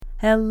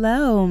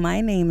Hello, my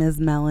name is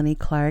Melanie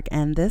Clark,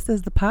 and this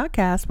is the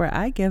podcast where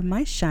I give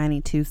my shiny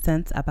 2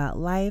 cents about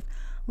life,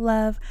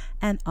 love,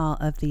 and all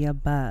of the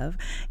above.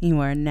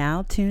 You are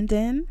now tuned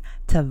in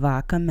to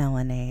Vodka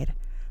Melanade.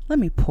 Let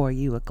me pour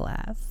you a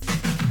glass.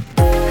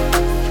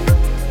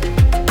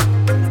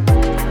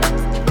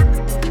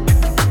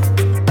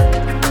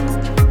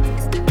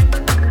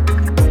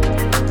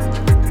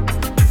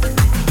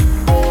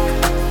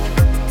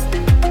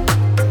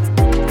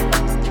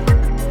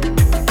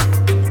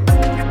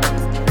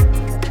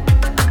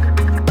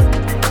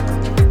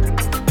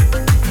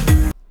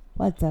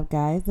 What's up,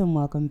 guys, and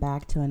welcome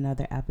back to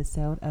another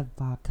episode of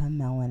Vodka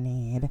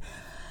Melanade.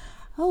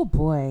 Oh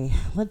boy,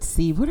 let's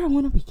see. Where do I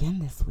want to begin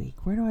this week?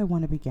 Where do I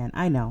want to begin?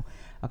 I know.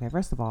 Okay,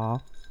 first of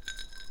all,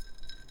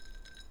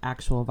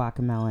 actual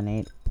Vodka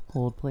Melanade.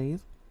 Hold, please.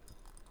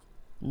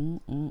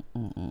 That's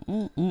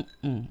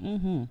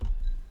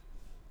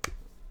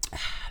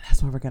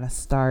where we're gonna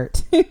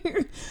start.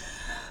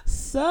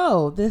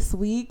 So this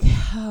week,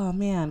 oh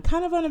man,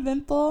 kind of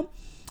uneventful,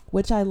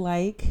 which I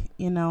like.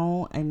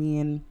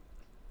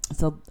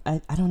 So I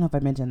don't know if I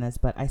mentioned this,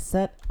 but I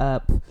set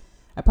up.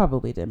 I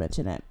probably did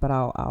mention it, but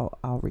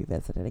I'll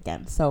revisit it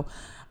again. So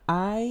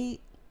I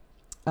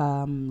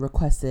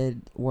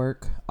requested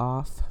work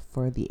off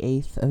for the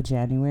 8th of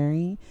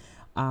January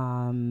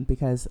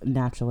because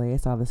naturally I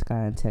saw this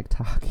guy on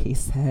TikTok. He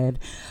said,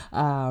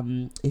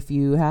 if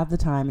you have the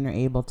time and you're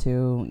able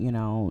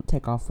to,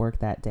 take off work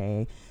that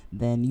day,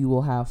 then you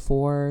will have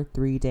 4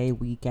 3-day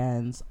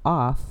weekends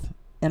off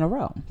in a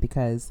row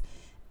because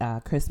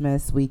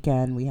Christmas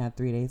weekend we had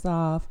 3 days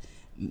off,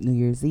 New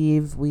Year's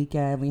Eve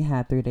weekend we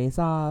had 3 days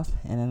off,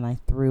 and then I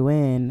threw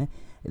in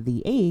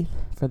the 8th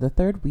for the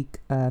third week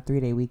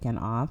 3-day weekend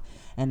off,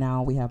 and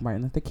now we have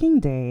Martin Luther King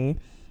Day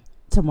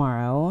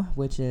tomorrow,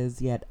 which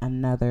is yet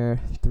another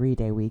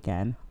 3-day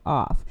weekend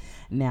off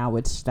now,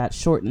 which that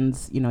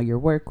shortens your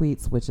work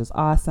weeks, which is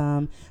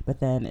awesome. But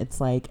then it's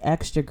like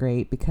extra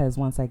great because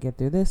once I get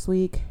through this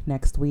week,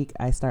 next week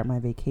I start my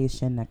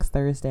vacation next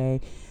Thursday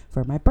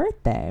for my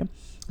birthday.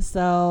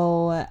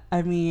 So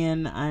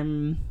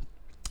I'm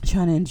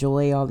trying to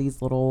enjoy all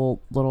these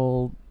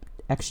little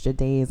extra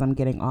days I'm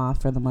getting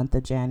off for the month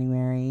of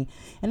January,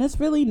 and it's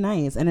really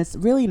nice. And it's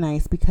really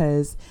nice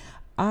because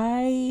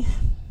I'm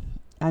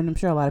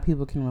sure a lot of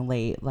people can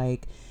relate.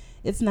 Like,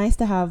 it's nice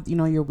to have,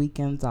 your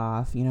weekends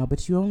off,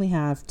 but you only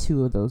have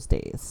 2 of those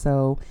days.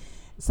 So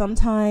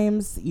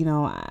sometimes,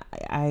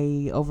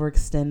 I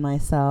overextend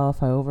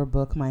myself, I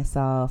overbook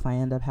myself. I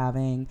end up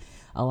having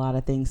a lot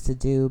of things to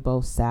do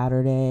both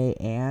Saturday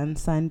and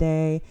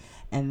Sunday.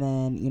 And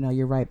then,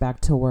 you're right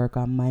back to work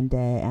on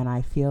Monday. And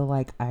I feel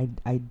like I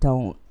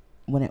don't,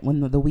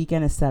 when the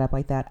weekend is set up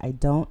like that, I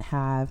don't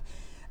have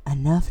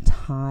enough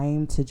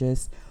time to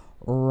just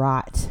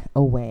rot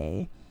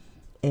away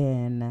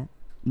in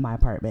my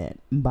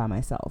apartment by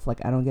myself.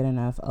 Like, I don't get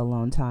enough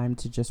alone time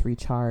to just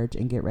recharge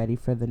and get ready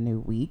for the new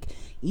week.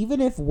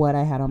 Even if what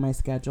I had on my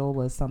schedule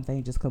was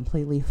something just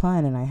completely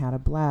fun and I had a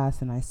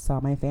blast and I saw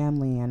my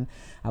family and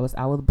I was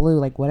out with Blue,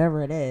 like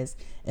whatever it is,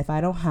 if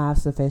I don't have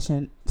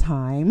sufficient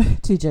time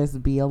to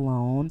just be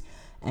alone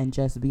and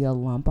just be a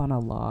lump on a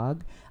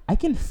log, I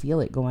can feel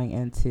it going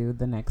into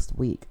the next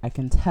week. I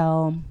can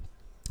tell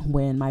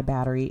when my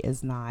battery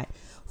is not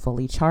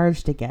fully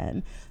charged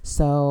again.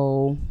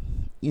 So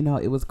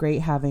it was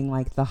great having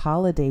like the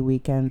holiday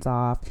weekends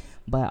off,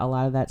 but a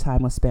lot of that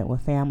time was spent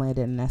with family. I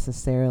didn't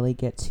necessarily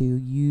get to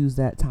use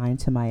that time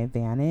to my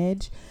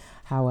advantage.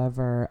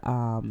 However,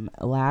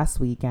 last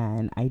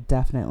weekend, I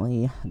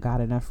definitely got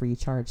enough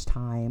recharge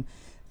time.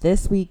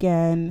 This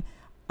weekend,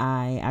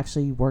 I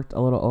actually worked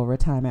a little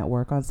overtime at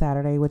work on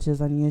Saturday, which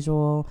is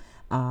unusual.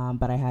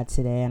 But I had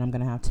today and I'm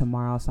going to have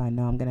tomorrow, so I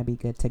know I'm going to be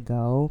good to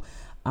go.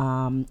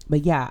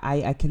 But yeah,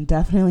 I can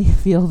definitely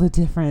feel the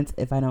difference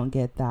if I don't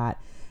get that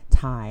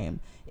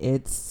time.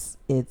 It's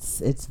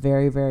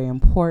very, very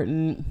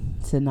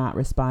important to not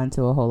respond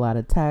to a whole lot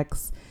of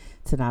texts,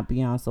 to not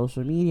be on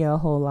social media a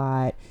whole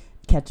lot,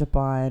 catch up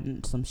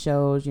on some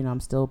shows.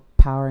 I'm still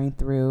powering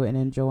through and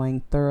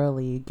enjoying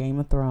thoroughly Game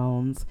of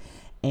Thrones,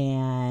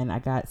 and I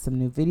got some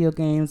new video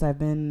games I've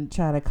been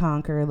trying to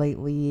conquer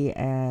lately,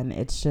 and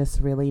it's just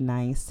really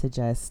nice to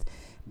just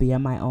be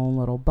in my own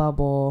little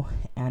bubble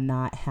and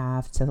not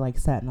have to like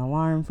set an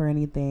alarm for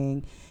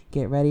anything,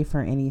 get ready for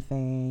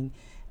anything.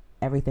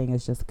 Everything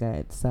is just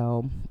good.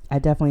 So I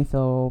definitely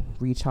feel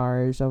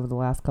recharged over the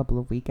last couple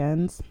of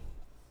weekends.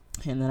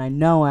 And then I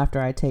know after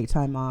I take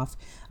time off,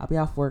 I'll be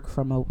off work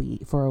for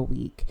a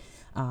week,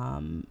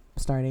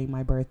 starting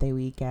my birthday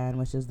weekend,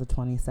 which is the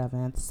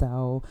 27th.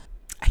 So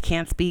I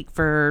can't speak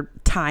for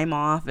time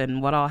off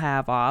and what I'll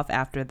have off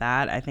after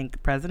that. I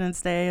think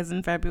President's Day is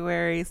in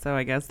February, so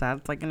I guess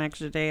that's like an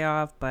extra day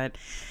off. But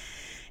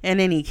in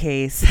any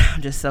case,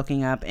 I'm just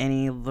soaking up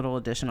any little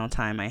additional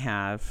time I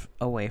have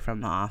away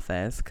from the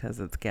office because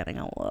it's getting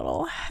a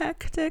little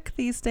hectic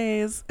these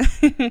days.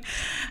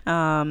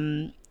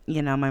 My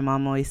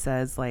mom always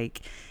says,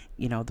 like,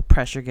 the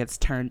pressure gets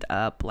turned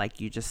up, like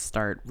you just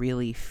start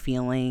really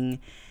feeling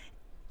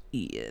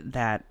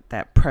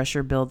that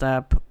pressure build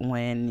up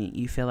when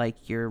you feel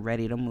like you're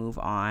ready to move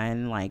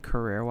on, like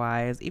career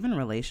wise, even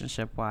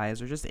relationship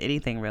wise, or just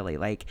anything really.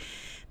 Like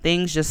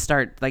things just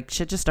start, like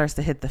shit just starts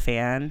to hit the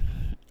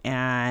fan,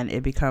 and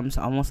it becomes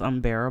almost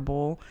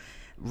unbearable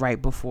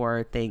right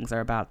before things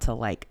are about to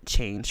like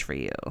change for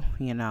you.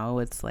 You know,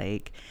 it's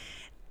like,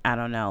 I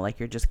don't know, like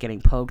you're just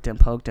getting poked and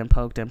poked and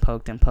poked and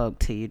poked and poked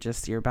till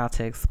you're about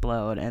to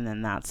explode. And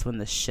then that's when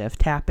the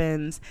shift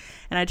happens.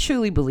 And I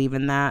truly believe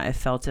in that. I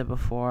felt it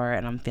before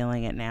and I'm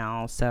feeling it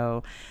now.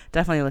 So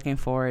definitely looking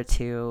forward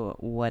to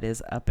what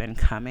is up and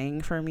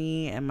coming for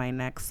me in my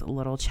next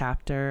little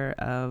chapter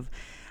of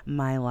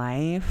my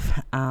life.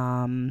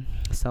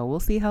 So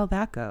we'll see how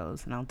that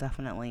goes. And I'll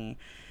definitely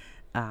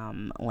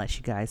let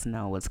you guys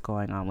know what's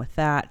going on with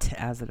that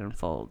as it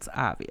unfolds,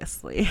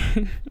 obviously.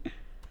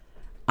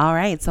 All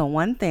right, so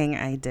one thing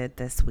I did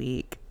this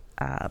week,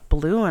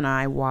 Blue and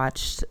I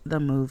watched the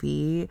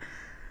movie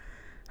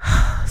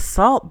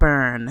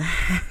Saltburn.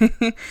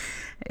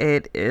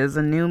 It is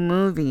a new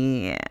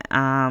movie. It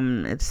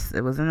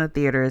was in the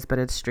theaters, but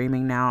it's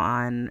streaming now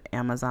on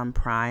Amazon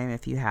Prime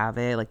if you have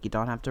it. Like, you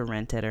don't have to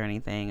rent it or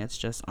anything. It's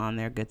just on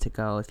there, good to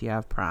go if you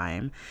have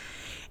Prime.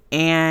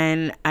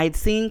 And I'd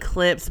seen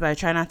clips, but I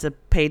try not to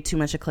pay too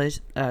much.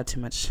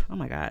 Oh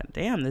my God,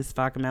 damn, this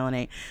fucking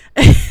Melanade.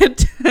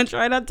 I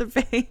try not to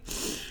pay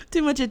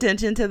too much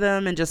attention to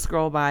them and just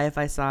scroll by if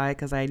I saw it,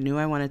 because I knew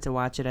I wanted to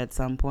watch it at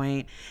some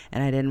point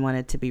and I didn't want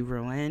it to be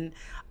ruined.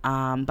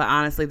 But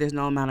honestly, there's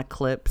no amount of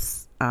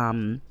clips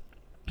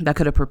that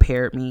could have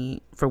prepared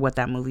me for what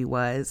that movie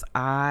was.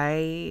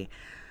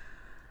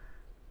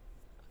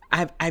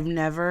 I've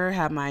never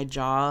had my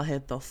jaw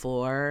hit the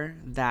floor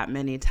that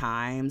many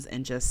times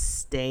and just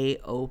stay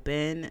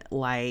open.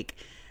 Like,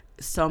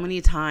 so many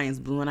times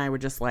Blue and I were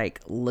just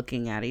like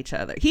looking at each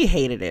other. He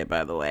hated it,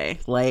 by the way.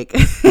 Like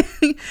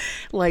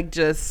like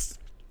just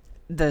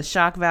the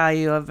shock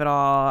value of it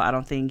all. I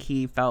don't think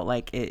he felt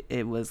like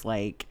it was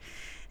like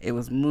it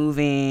was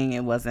moving.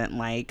 It wasn't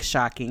like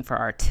shocking for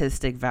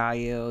artistic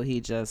value. He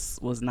just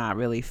was not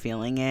really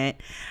feeling it.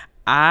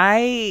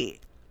 I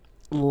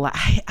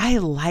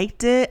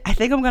liked it. I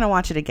think I'm going to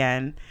watch it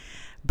again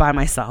by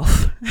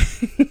myself.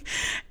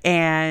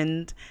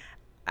 And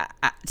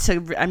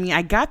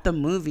I got the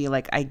movie,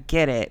 like I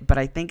get it, but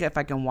I think if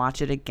I can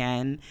watch it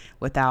again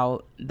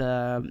without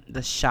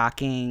the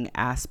shocking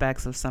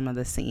aspects of some of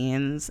the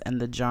scenes and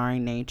the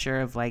jarring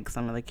nature of like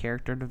some of the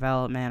character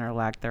development or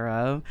lack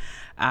thereof,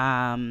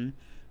 I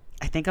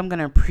think I'm going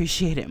to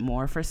appreciate it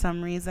more for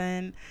some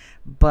reason.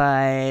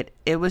 But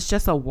it was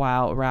just a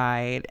wild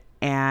ride.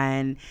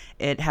 And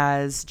it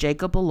has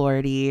Jacob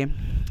Elordi,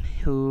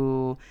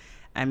 who,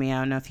 I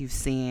don't know if you've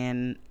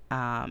seen,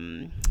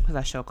 what's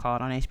that show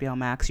called on HBO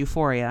Max?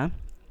 Euphoria.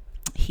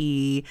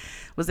 He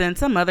was in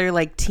some other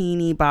like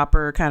teeny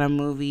bopper kind of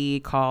movie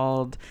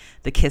called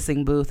The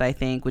Kissing Booth, I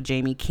think, with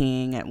Jamie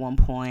King at one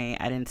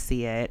point. I didn't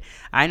see it.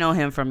 I know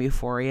him from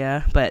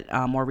Euphoria, but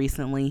more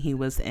recently he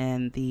was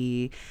in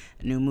the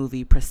new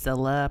movie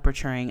Priscilla,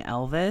 portraying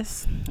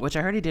Elvis, which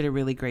I heard he did a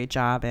really great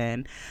job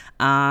in.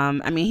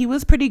 He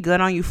was pretty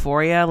good on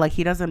Euphoria. Like,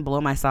 he doesn't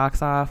blow my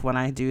socks off when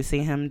I do see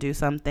him do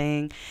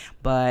something,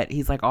 but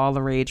he's like all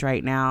the rage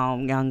right now.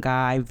 Young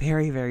guy,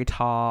 very, very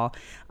tall,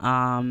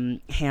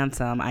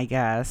 handsome, I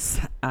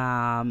guess.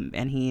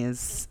 And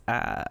he's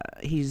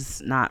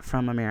not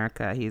from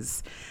America. I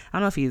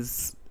don't know if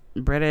he's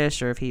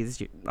British or if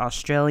he's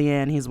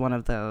Australian. He's one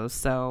of those.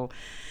 So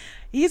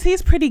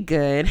he's pretty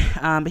good.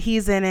 But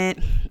he's in it.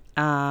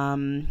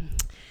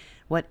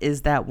 What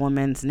is that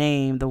woman's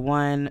name? The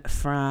one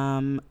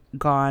from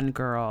Gone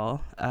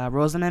Girl,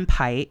 Rosamund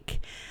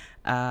Pike.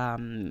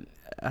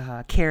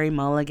 Carey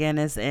Mulligan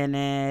is in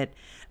it.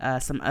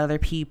 Some other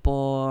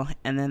people,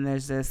 and then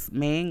there's this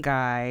main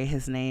guy.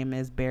 His name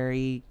is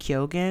Barry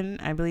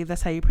Keoghan, I believe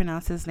that's how you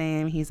pronounce his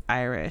name. He's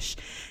Irish,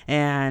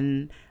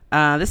 and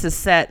this is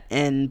set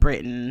in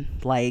Britain.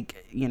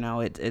 Like,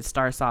 it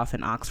starts off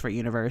in Oxford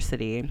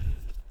University,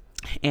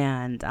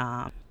 and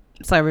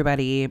so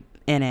everybody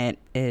in it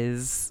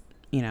is,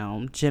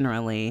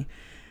 generally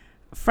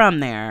from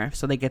there,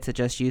 so they get to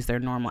just use their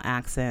normal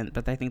accent.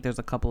 But I think there's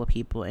a couple of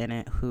people in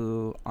it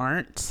who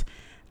aren't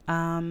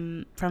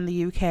from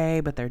the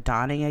UK, but they're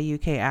donning a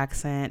UK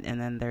accent.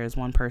 And then there's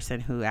one person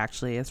who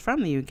actually is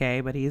from the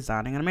UK, but he's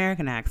donning an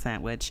American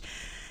accent, which,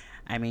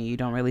 you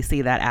don't really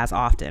see that as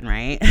often,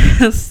 right?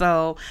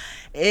 So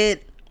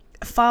it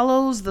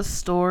follows the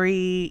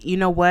story. You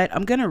know what?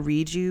 I'm going to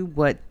read you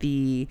what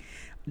the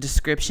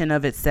description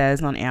of it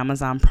says on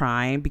Amazon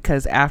Prime,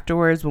 because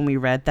afterwards, when we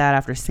read that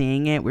after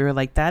seeing it, we were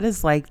like, that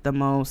is like the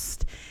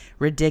most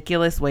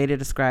ridiculous way to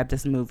describe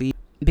this movie,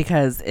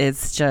 because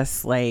it's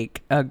just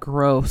like a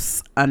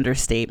gross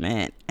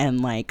understatement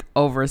and like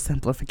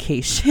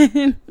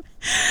oversimplification.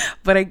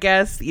 But I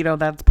guess,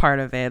 that's part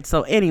of it.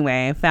 So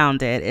anyway, I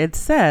found it. It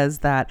says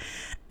that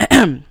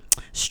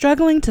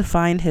struggling to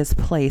find his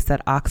place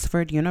at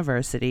Oxford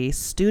University,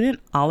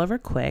 student Oliver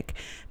Quick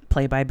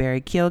played by Barry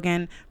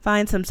Keoghan,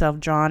 finds himself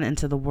drawn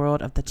into the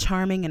world of the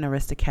charming and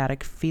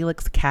aristocratic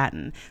Felix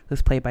Catton,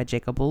 who's played by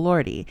Jacob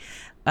Elordi,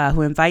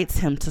 who invites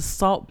him to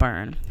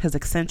Saltburn, his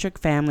eccentric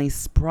family's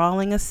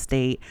sprawling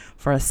estate,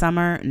 for a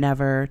summer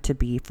never to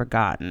be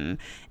forgotten.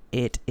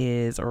 It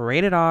is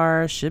rated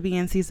R, should be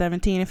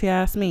NC-17 if you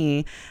ask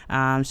me.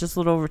 It's just a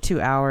little over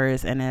 2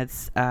 hours, and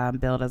it's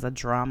billed as a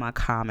drama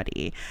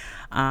comedy.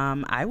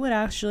 I would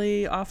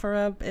actually offer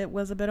up it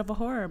was a bit of a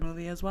horror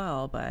movie as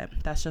well, but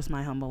that's just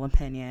my humble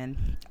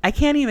opinion. I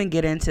can't even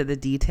get into the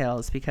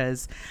details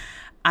because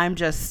I'm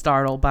just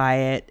startled by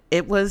it.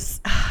 It was...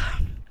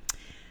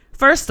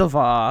 First of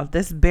all,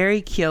 this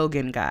Barry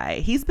Keoghan guy,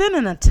 he's been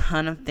in a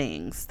ton of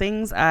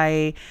things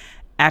I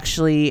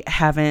actually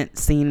haven't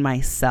seen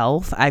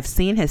myself. I've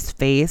seen his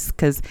face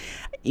because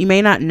you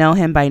may not know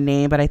him by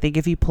name, but I think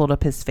if you pulled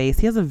up his face,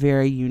 he has a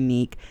very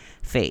unique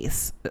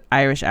face.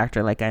 Irish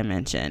actor, like I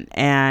mentioned.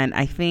 And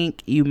I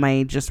think you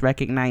may just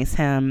recognize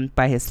him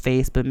by his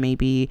face, but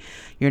maybe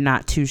you're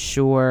not too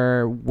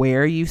sure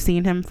where you've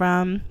seen him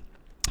from.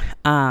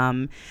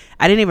 I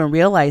didn't even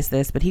realize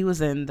this, but he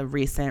was in the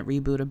recent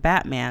reboot of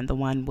Batman, the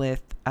one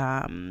with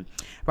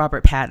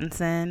Robert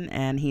Pattinson,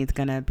 and he's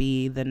gonna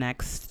be the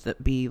next,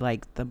 be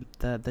like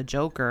the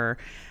Joker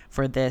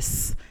for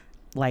this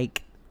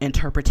like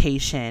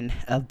interpretation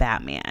of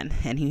Batman,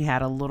 and he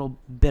had a little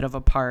bit of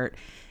a part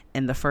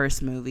in the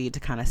first movie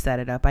to kind of set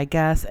it up, I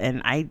guess,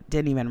 and I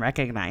didn't even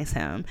recognize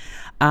him.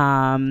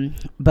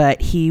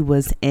 But he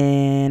was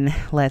in,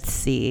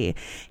 he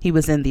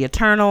was in The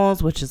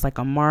Eternals, which is like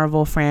a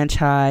Marvel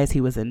franchise. He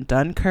was in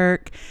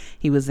Dunkirk.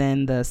 He was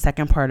in the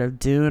second part of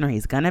Dune, or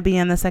he's gonna be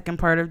in the second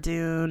part of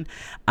Dune.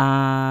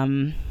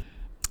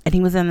 And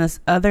he was in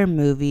this other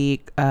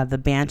movie, The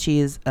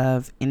Banshees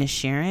of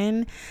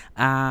Inisherin.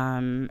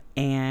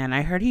 And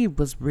I heard he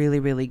was really,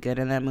 really good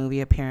in that movie,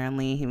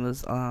 apparently. He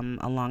was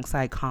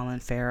alongside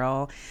Colin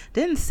Farrell.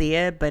 Didn't see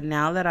it, but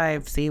now that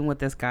I've seen what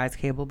this guy's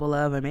capable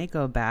of, I may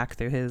go back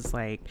through his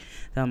like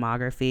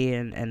filmography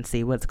and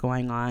see what's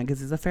going on, because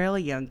he's a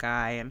fairly young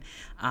guy. And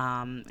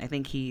I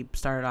think he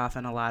started off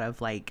in a lot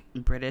of like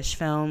British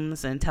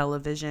films and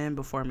television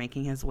before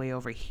making his way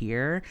over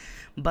here.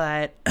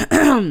 But...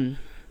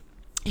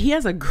 he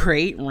has a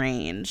great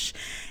range,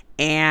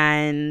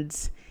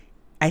 and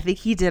I think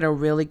he did a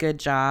really good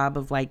job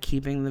of like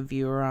keeping the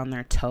viewer on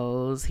their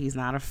toes. He's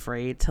not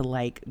afraid to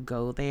like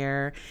go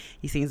there.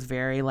 He seems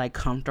very like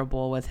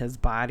comfortable with his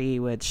body,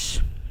 which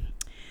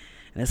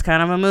in this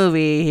kind of a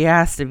movie he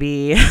has to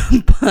be.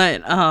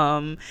 But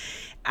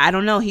I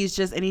don't know. He's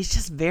just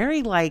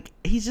very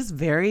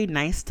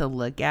nice to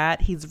look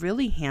at. He's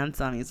really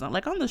handsome. He's not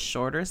like on the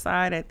shorter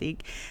side. I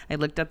think I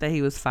looked up that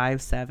he was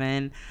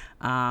 5'7",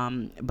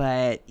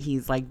 but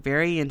he's like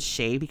very in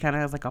shape. He kind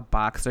of has like a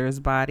boxer's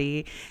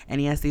body,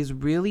 and he has these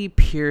really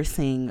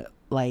piercing,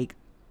 like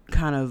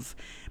kind of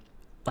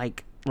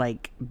like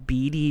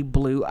beady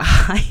blue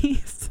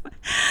eyes.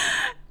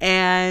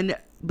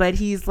 But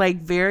he's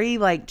like very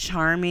like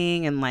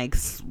charming and like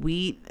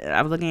sweet.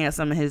 I was looking at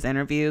some of his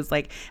interviews.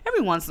 Like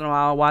every once in a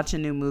while I'll watch a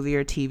new movie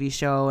or TV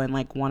show, and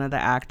like one of the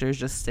actors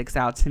just sticks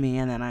out to me,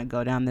 and then I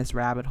go down this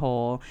rabbit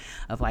hole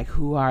of like,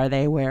 who are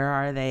they? Where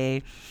are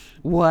they?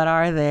 What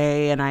are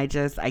they? And I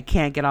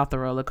can't get off the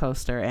roller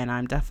coaster, and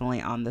I'm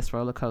definitely on this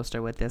roller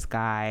coaster with this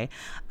guy.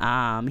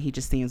 He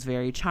just seems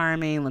very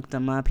charming. Looked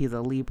him up. He's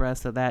a Libra,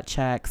 so that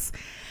checks.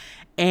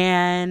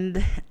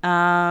 And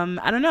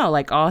I don't know,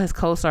 like all his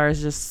co-stars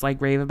just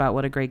like rave about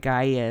what a great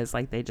guy he is.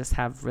 Like they just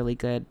have really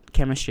good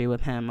chemistry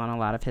with him on a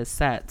lot of his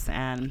sets.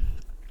 And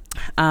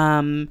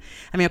I mean,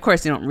 of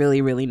course you don't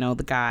really know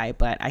the guy,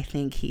 but I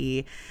think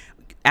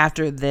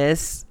after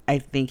this, I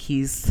think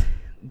he's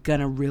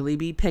gonna really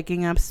be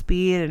picking up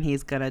speed, and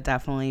he's gonna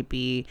definitely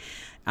be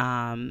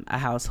a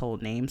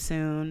household name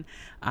soon.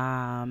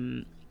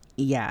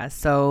 Yeah,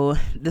 so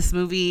this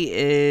movie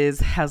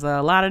has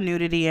a lot of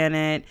nudity in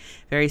it,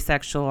 very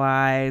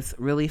sexualized,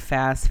 really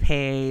fast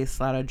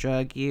paced, a lot of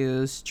drug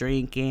use,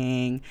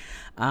 drinking,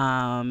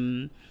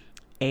 and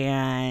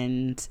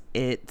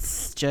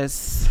it's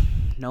just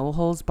no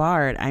holds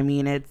barred. I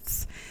mean,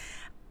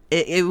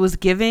 it was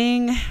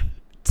giving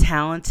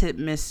Talented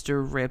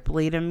Mr.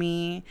 Ripley to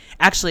me.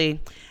 Actually,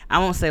 I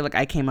won't say like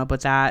I came up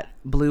with that.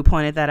 Blue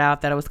pointed that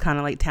out, that it was kind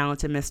of like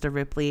Talented Mr.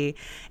 Ripley.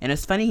 And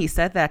it's funny he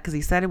said that, because he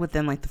said it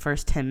within like the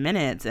first 10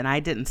 minutes, and I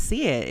didn't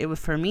see it. It was,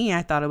 for me,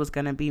 I thought it was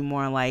going to be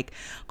more like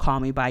Call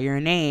Me By Your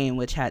Name,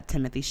 which had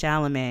Timothée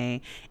Chalamet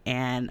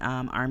and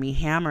Armie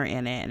Hammer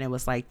in it. And it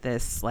was like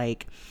this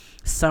like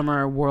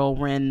summer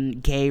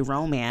whirlwind gay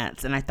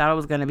romance. And I thought it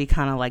was going to be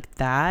kind of like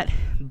that,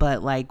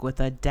 but like with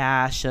a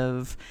dash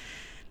of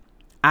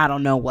I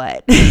don't know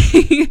what.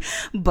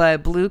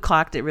 But Blue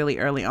clocked it really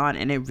early on,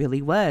 and it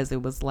really was.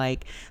 It was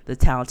like the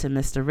Talented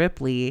Mr.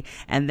 Ripley.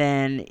 And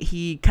then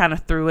he kind of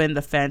threw in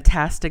the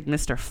Fantastic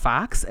Mr.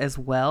 Fox as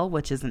well,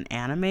 which is an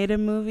animated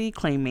movie,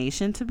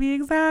 claymation to be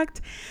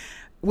exact,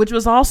 which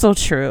was also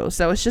true.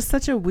 So it's just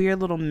such a weird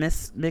little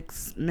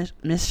mishmash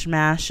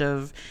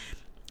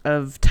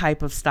of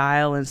type of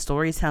style and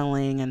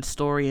storytelling and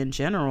story in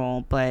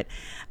general. But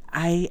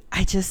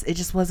it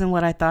just wasn't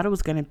what I thought it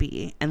was going to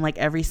be. And like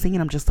every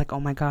scene, I'm just like, oh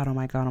my God, oh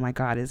my God, oh my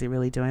God. Is he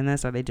really doing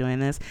this? Are they doing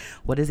this?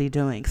 What is he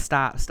doing?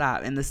 Stop.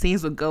 And the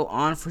scenes would go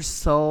on for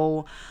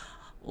so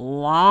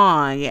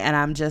long. And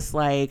I'm just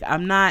like,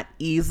 I'm not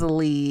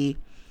easily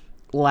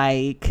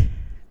like,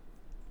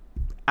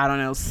 I don't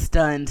know,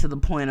 stunned to the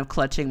point of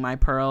clutching my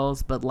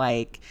pearls. But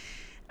like,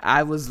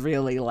 I was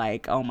really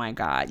like, oh my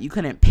God, you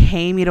couldn't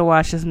pay me to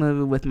watch this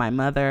movie with my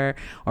mother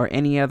or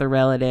any other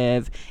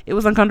relative. It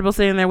was uncomfortable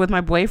sitting there with my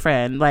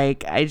boyfriend.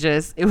 Like,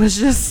 it was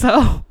just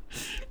so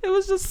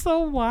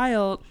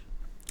wild.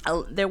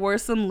 There were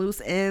some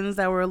loose ends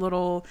that were a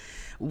little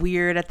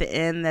weird at the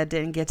end that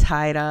didn't get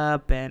tied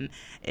up, and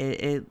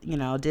it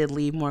did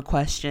leave more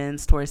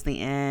questions towards the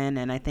end,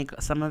 and I think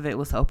some of it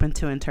was open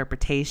to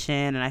interpretation,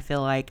 and I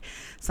feel like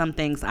some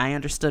things I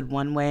understood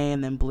one way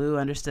and then Blue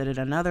understood it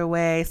another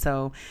way.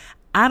 So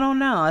I don't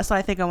know. That's why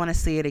I think I want to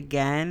see it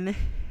again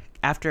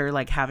after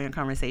like having a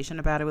conversation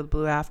about it with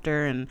Blue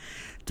after, and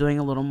doing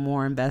a little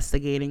more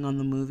investigating on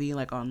the movie,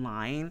 like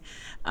online,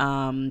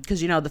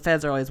 because the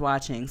feds are always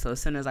watching. So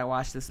as soon as I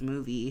watched this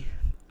movie,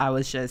 I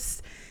was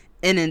just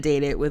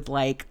inundated with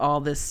like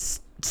all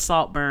this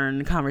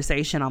Saltburn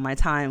conversation on my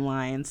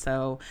timeline.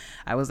 So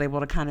I was able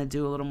to kind of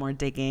do a little more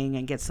digging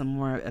and get some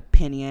more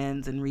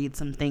opinions and read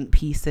some think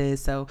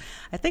pieces. So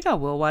I think I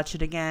will watch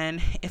it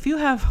again. If you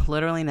have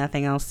literally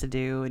nothing else to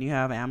do and you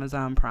have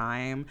Amazon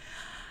Prime,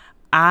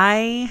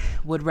 I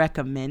would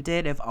recommend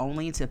it, if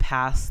only to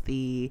pass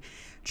the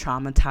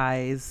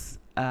traumatized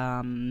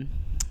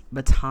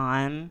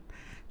baton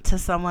to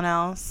someone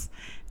else,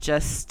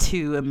 just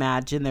to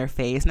imagine their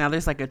face. Now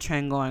there's like a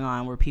trend going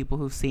on where people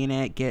who've seen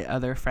it get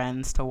other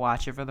friends to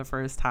watch it for the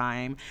first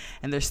time,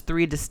 and there's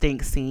 3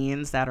 distinct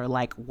scenes that are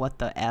like, what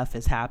the F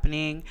is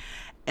happening?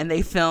 And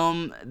they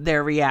film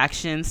their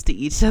reactions to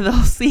each of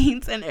those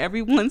scenes, and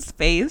everyone's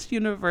face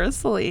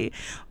universally,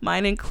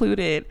 mine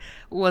included,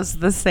 was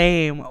the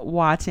same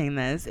watching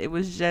this. It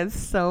was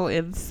just so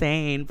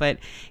insane. But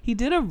he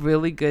did a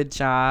really good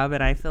job,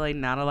 and I feel like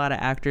not a lot of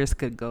actors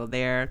could go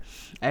there.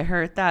 I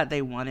heard that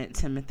they wanted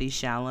Timothée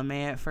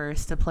Chalamet at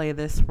first to play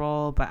this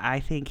role, but I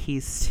think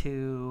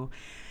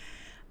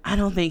I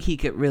don't think he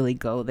could really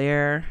go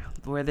there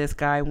where this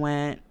guy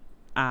went.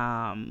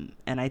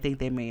 And I think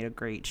they made a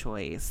great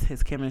choice.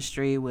 His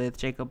chemistry with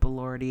Jacob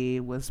Elordi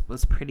was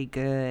pretty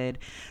good.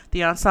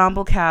 The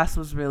ensemble cast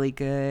was really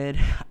good.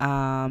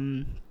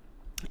 And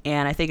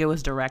I think it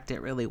was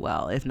directed really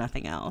well, if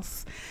nothing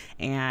else.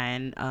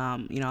 And,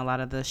 a lot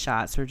of the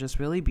shots were just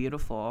really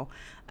beautiful.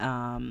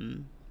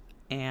 And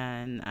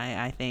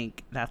I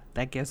think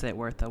that gives it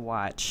worth a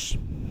watch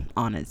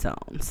on its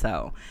own.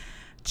 So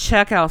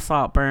check out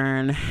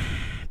Saltburn.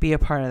 Be a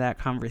part of that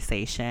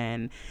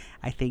conversation.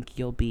 I think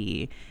you'll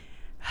be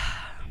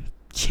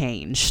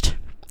changed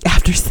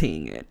after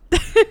seeing it.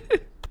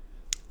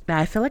 Now,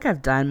 I feel like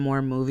I've done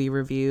more movie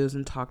reviews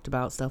and talked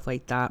about stuff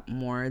like that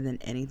more than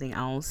anything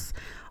else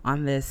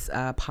on this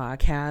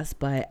podcast,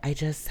 but I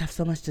just have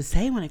so much to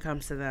say when it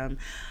comes to them.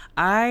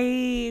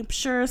 I'm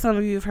sure some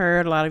of you have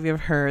heard, a lot of you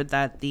have heard,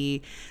 that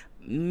the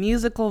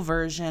musical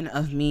version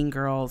of Mean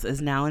Girls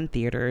is now in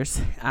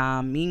theaters.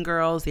 Mean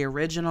Girls, the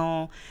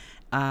original,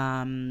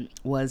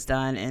 was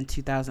done in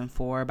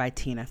 2004 by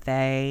Tina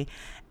Fey,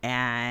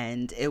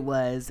 and it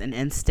was an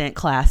instant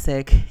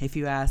classic if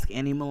you ask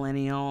any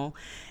millennial,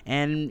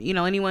 and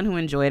anyone who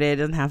enjoyed it. It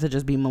doesn't have to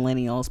just be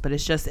millennials, but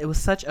it was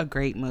such a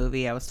great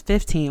movie. I was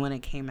 15 when it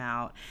came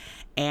out,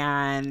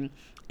 and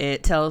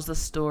it tells the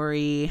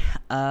story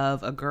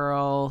of a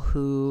girl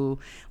who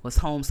was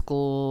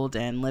homeschooled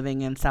and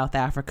living in South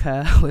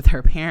Africa with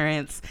her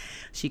parents.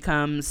 She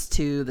comes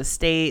to the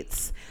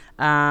States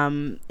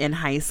in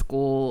high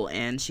school,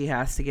 and she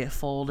has to get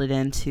folded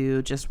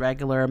into just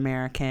regular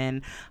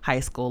American high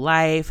school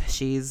life.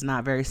 She's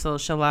not very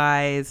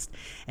socialized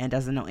and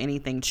doesn't know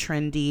anything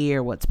trendy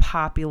or what's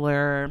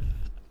popular,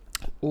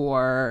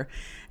 or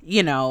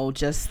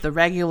just the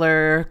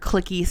regular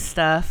cliquey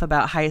stuff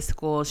about high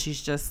school. She's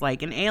just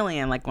like an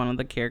alien, like one of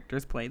the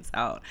characters points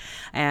out.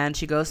 And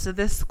she goes to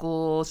this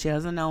school. She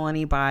doesn't know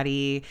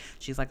anybody.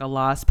 She's like a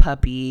lost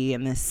puppy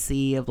in this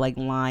sea of like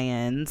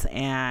lions.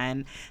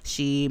 And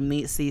she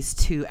meets these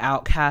 2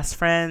 outcast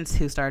friends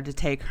who start to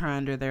take her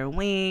under their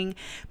wing.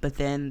 But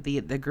then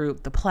the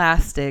group, the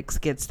Plastics,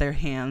 gets their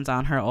hands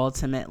on her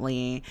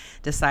ultimately,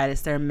 decide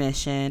it's their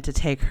mission to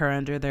take her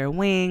under their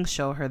wing,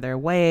 show her their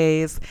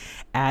ways,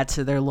 add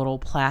to their little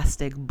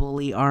plastic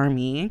bully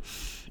army.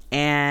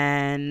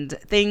 And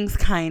things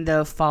kind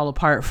of fall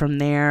apart from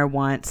there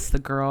once the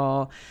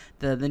girl,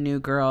 the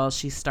new girl,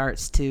 she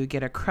starts to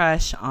get a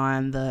crush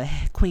on the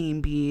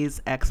Queen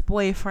Bee's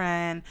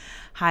ex-boyfriend.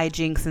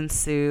 Hijinks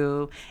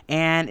ensue,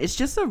 and it's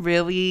just a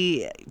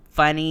really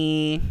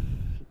funny,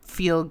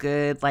 feel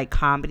good, like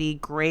comedy,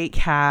 great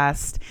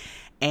cast,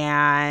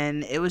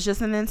 and it was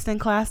just an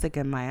instant classic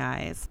in my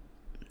eyes.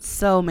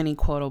 So many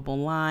quotable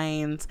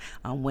lines.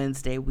 On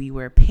Wednesday we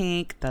wear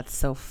pink. That's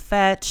so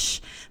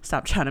fetch.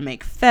 Stop trying to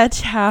make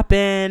fetch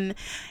happen.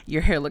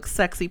 Your hair looks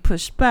sexy,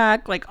 push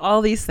back. Like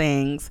all these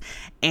things.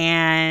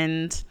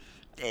 And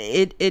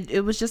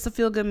it was just a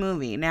feel good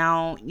movie.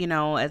 Now,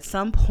 at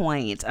some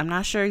point, I'm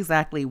not sure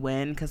exactly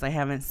when because I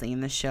haven't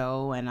seen the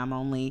show and I'm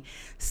only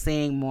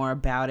seeing more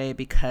about it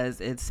because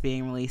it's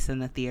being released in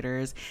the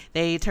theaters.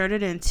 They turned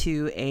it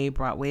into a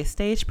Broadway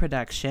stage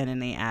production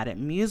and they added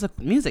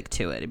music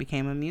to it. It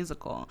became a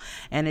musical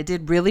and it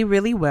did really,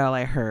 really well,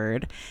 I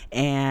heard.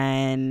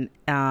 And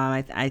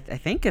I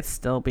think it's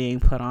still being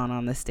put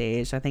on the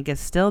stage. I think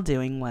it's still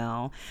doing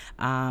well.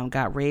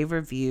 Got rave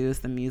reviews.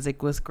 The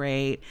music was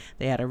great.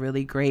 They had a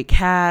really great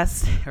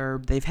cast, or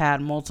they've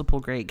had multiple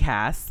great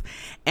casts,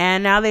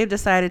 and now they've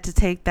decided to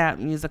take that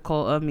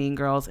musical of Mean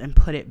Girls and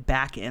put it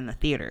back in the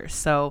theaters.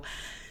 So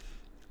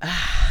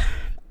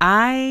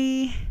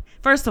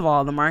first of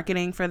all, the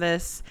marketing for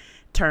this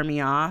turned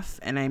me off,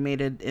 and I made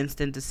an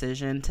instant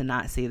decision to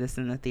not see this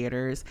in the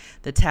theaters.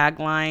 The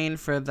tagline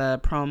for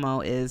the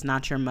promo is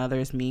 "Not Your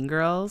Mother's Mean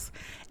Girls,"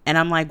 and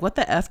I'm like, what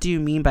the F do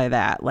you mean by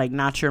that? Like,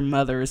 not your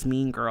mother's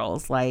Mean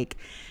Girls? Like,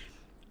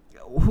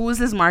 who is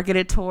this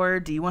marketed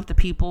toward? Do you want the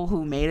people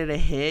who made it a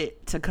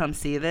hit to come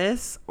see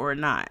this or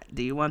not?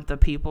 Do you want the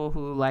people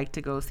who like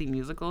to go see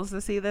musicals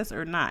to see this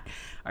or not?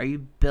 Are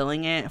you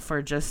billing it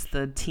for just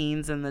the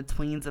teens and the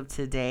tweens of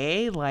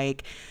today?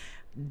 Like,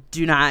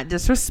 do not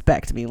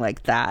disrespect me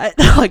like that.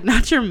 Like,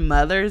 not your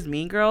mother's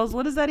Mean Girls?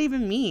 What does that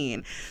even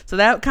mean? So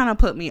that kind of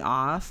put me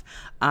off.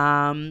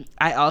 I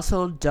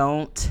also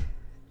don't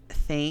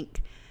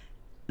think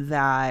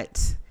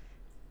that...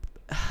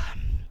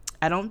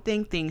 I don't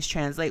think things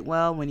translate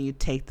well when you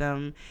take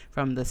them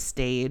from the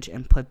stage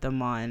and put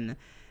them on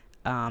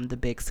the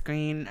big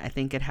screen. I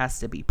think it has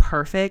to be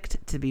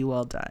perfect to be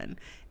well done,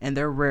 and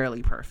they're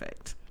rarely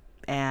perfect.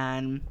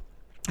 And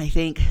I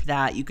think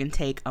that you can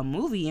take a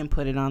movie and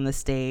put it on the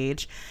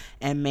stage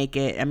and make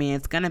it,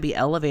 it's going to be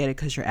elevated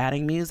because you're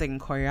adding music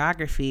and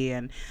choreography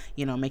and,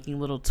 making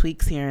little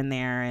tweaks here and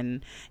there.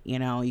 And,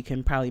 you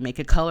can probably make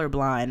it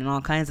colorblind and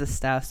all kinds of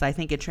stuff. So I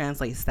think it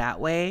translates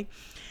that way.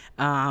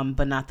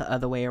 But not the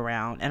other way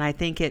around. And I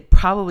think it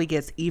probably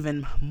gets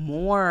even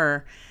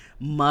more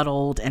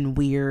muddled and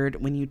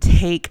weird when you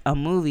take a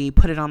movie,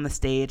 put it on the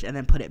stage, and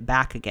then put it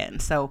back again.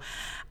 So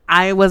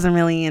I wasn't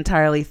really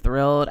entirely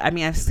thrilled.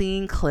 I've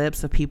seen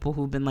clips of people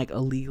who've been like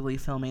illegally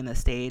filming the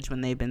stage when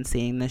they've been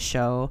seeing the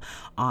show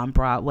on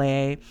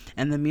Broadway,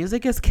 and the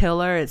music is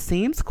killer. It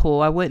seems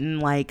cool. I wouldn't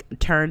like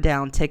turn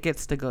down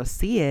tickets to go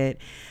see it.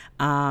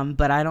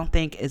 But I don't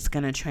think it's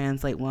going to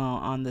translate well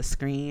on the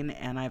screen.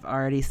 And I've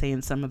already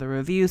seen some of the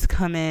reviews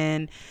come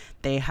in.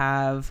 They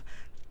have,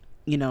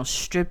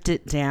 stripped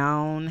it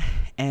down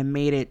and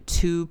made it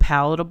too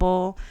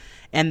palatable.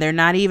 And they're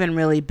not even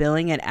really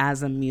billing it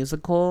as a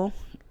musical.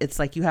 It's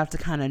like you have to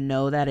kind of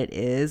know that it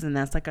is. And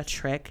that's like a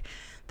trick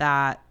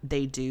that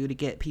they do to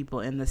get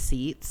people in the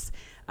seats.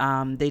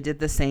 They did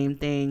the same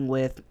thing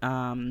with...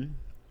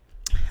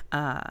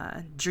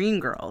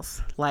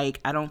 Dreamgirls. Like,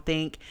 I don't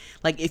think,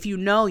 like, if you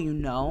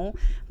know,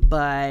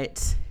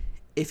 but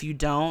if you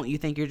don't, you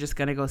think you're just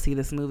gonna go see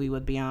this movie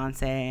with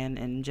Beyonce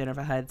and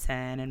Jennifer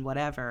Hudson and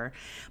whatever.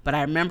 But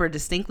I remember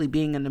distinctly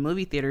being in the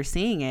movie theater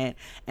seeing it,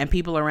 and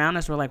people around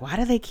us were like, why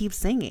do they keep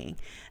singing?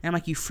 And I'm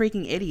like, you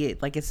freaking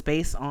idiot. Like, it's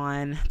based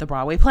on the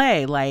Broadway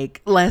play.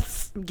 Like,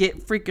 let's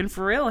get freaking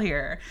for real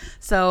here.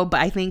 So,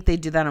 but I think they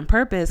do that on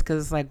purpose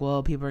because it's like,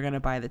 well, people are gonna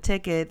buy the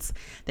tickets.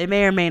 They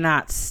may or may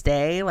not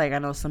stay. Like, I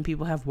know some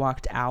people have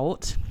walked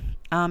out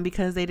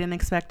because they didn't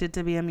expect it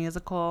to be a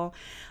musical.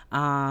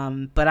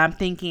 But I'm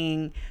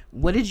thinking,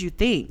 what did you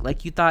think?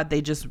 Like, you thought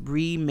they just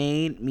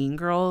remade Mean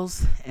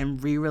Girls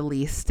and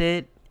re-released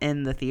it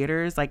in the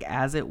theaters, like,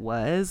 as it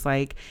was?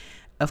 Like,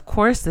 of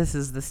course this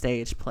is the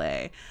stage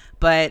play.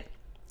 But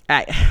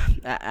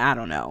I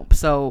don't know.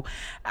 So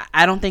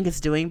I don't think it's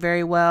doing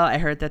very well. I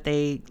heard that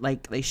they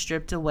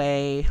stripped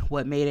away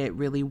what made it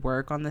really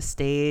work on the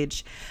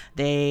stage.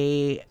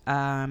 They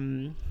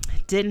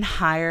didn't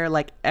hire,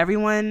 like,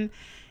 everyone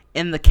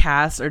in the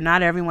cast, or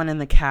not everyone in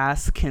the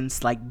cast can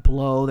like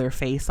blow their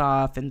face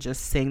off and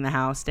just sing the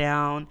house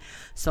down.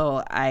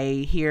 So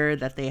I hear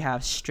that they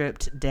have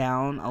stripped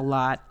down a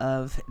lot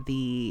of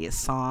the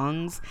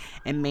songs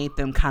and made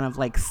them kind of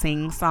like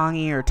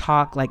sing-songy or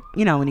talk, like,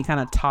 when you kind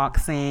of talk,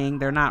 sing,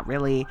 they're not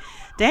really,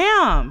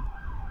 damn,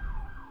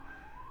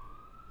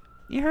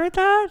 you heard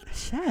that?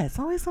 Shit, it's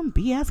always some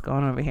BS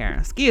going over here.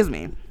 Excuse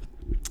me.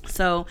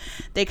 So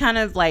they kind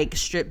of like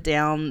stripped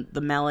down the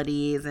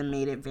melodies and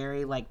made it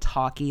very like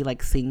talky,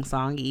 like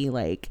sing-songy,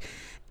 like,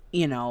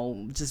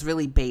 just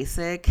really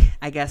basic,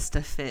 I guess,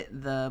 to fit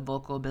the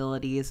vocal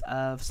abilities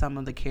of some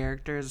of the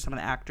characters, or some of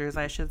the actors,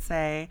 I should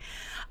say.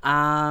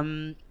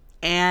 And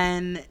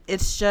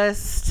it's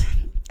just,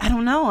 I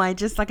don't know.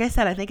 Like I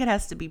said, I think it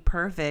has to be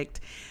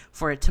perfect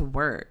for it to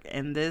work.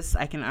 And this,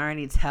 I can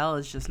already tell,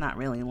 is just not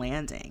really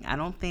landing. I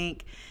don't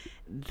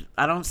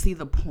see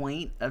the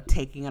point of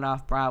taking it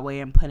off Broadway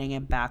and putting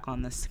it back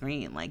on the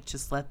screen. Like,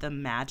 just let the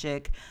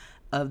magic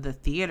of the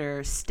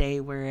theater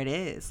stay where it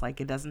is. Like,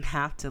 it doesn't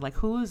have to, like,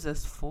 who is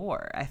this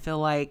for? I feel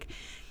like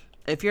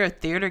if you're a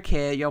theater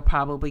kid, you'll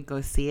probably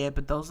go see it,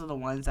 but those are the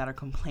ones that are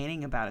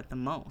complaining about it the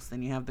most.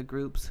 Then you have the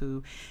groups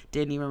who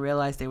didn't even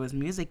realize there was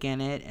music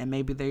in it, and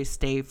maybe they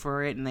stayed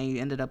for it and they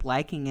ended up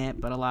liking it,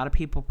 but a lot of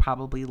people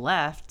probably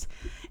left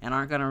and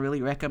aren't going to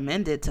really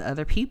recommend it to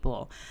other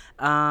people.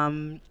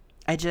 I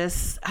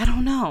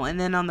don't know. And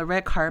then on the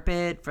red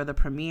carpet for the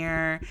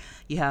premiere,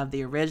 you have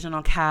the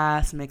original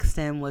cast mixed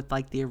in with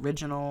like the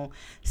original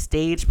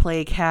stage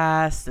play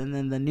cast and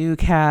then the new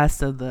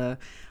cast of the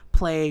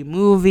play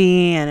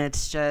movie, and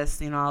it's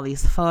just, all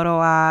these photo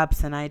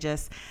ops, and I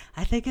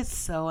think it's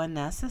so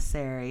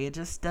unnecessary. It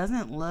just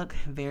doesn't look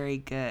very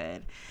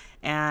good.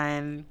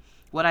 And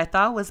what I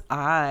thought was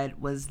odd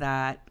was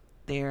that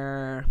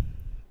they're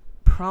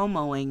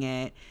promoting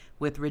it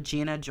with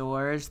Regina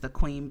George, the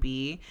Queen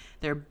Bee.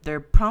 They're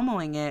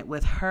promoting it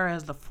with her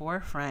as the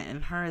forefront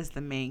and her as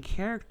the main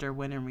character,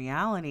 when in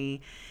reality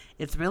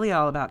it's really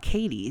all about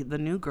Katie, the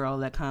new girl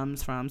that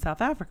comes from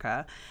South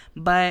Africa.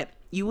 But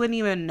you wouldn't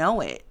even know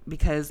it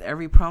because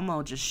every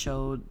promo just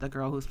showed the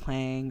girl who's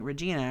playing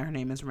Regina. Her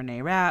name is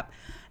Renee Rapp,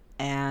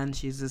 and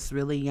she's this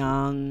really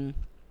young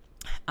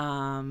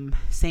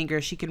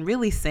singer. She can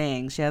really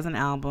sing. She has an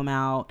album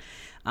out.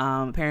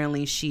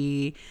 Apparently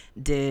she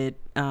did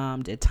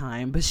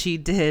time, but she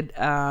did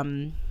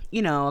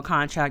a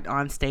contract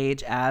on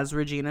stage as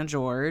Regina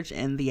George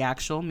in the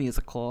actual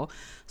musical.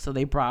 So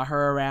they brought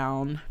her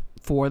around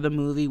for the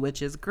movie,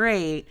 which is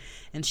great,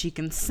 and she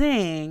can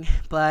sing,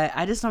 but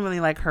I just don't really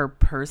like her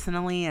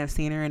personally. I've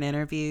seen her in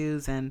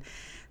interviews, and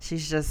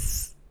she's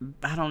just,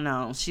 I don't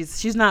know,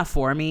 she's not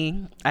for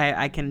me.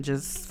 I can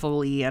just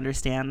fully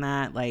understand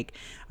that. Like,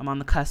 I'm on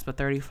the cusp of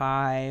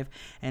 35,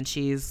 and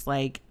she's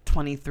like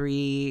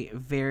 23,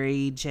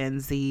 very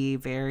Gen Z,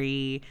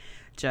 very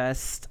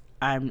just,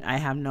 I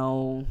have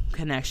no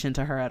connection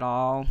to her at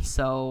all.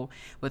 So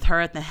with her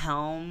at the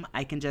helm,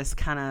 I can just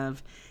kind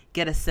of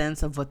get a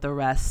sense of what the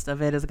rest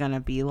of it is going to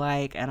be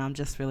like, and I'm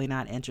just really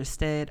not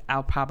interested.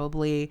 I'll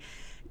probably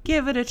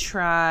give it a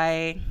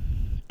try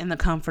in the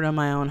comfort of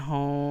my own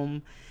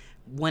home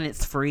when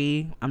it's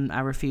free. I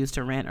refuse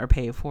to rent or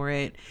pay for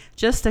it,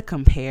 just to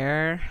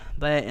compare.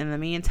 But in the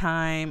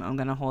meantime, I'm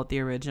going to hold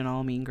the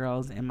original Mean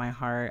Girls in my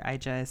heart. I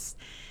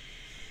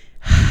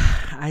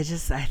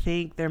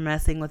think they're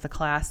messing with the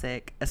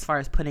classic as far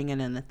as putting it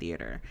in the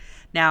theater.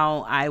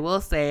 Now, I will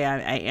say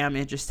I am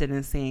interested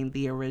in seeing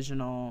the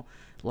original,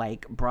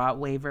 like,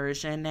 Broadway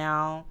version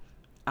now,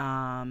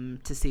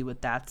 to see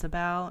what that's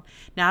about.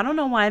 Now, I don't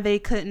know why they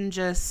couldn't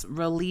just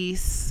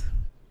release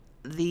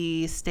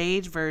the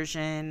stage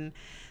version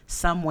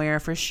somewhere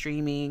for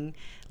streaming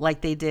like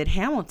they did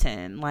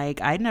Hamilton.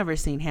 Like, I'd never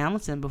seen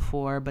Hamilton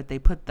before, but they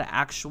put the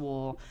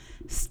actual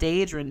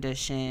stage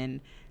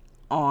rendition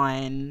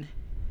on,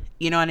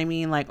 you know what I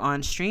mean, like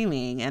on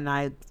streaming, and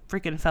I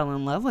freaking fell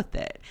in love with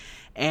it.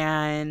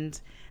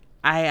 And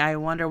I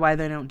wonder why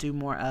they don't do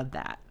more of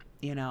that.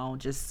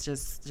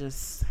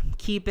 Just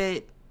keep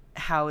it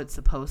how it's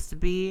supposed to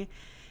be,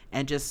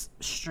 and just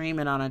stream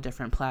it on a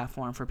different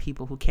platform for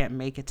people who can't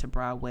make it to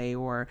Broadway,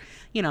 or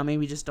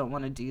maybe just don't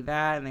want to do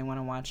that and they want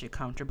to watch it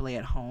comfortably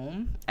at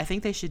home. I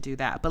think they should do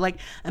that. But, like,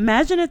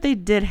 imagine if they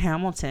did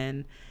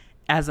Hamilton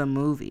as a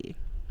movie.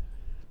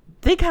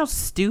 Think how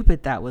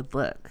stupid that would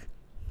look.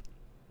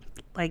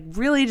 Like,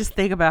 really just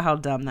think about how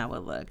dumb that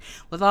would look,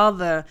 with all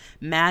the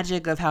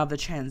magic of how the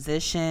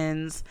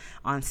transitions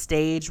on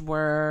stage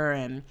were,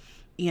 and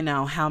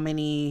how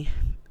many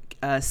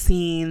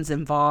scenes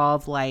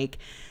involve, like,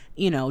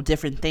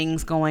 different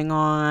things going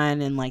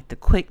on, and like the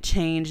quick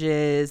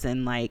changes,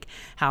 and like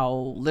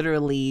how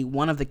literally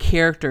one of the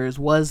characters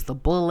was the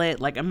bullet.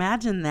 Like,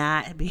 imagine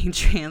that being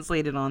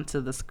translated onto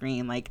the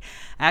screen. Like,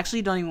 I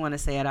actually don't even want to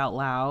say it out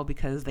loud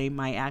because they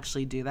might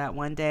actually do that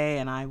one day,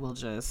 and I will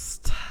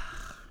just,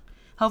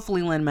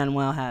 hopefully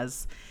Lin-Manuel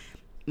has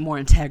more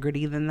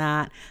integrity than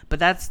that. But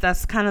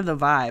that's kind of the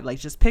vibe. Like,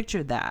 just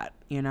picture that,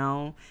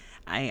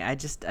 I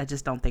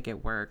just don't think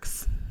it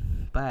works.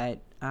 But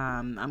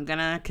I'm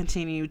gonna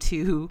continue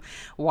to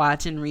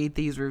watch and read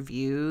these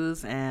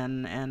reviews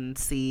and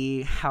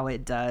see how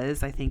it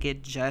does. I think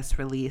it just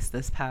released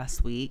this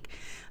past week,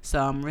 so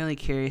I'm really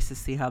curious to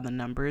see how the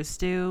numbers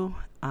do,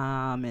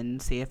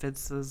 and see if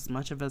it's as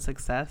much of a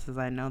success as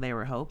I know they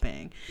were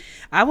hoping.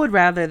 I would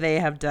rather they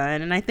have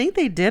done, and I think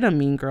they did a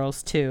Mean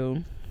Girls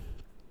 2,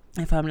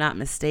 if I'm not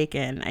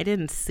mistaken. I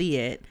didn't see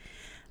it,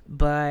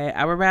 but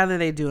I would rather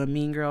they do a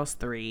Mean Girls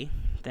 3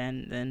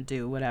 than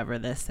do whatever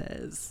this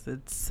is.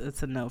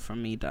 It's a no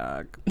from me,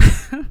 dog.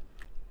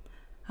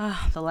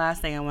 The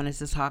last thing I wanted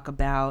to talk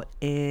about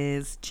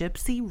is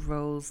Gypsy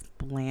Rose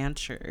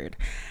Blanchard.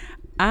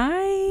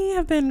 I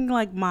have been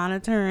like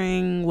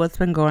monitoring what's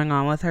been going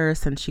on with her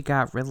since she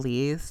got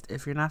released.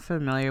 If you're not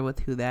familiar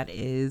with who that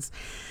is,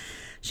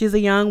 she's a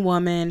young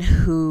woman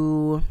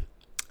who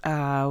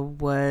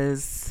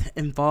was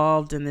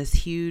involved in this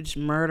huge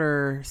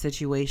murder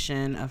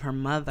situation of her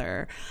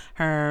mother.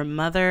 Her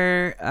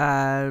mother,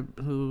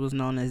 who was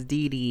known as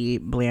Dee Dee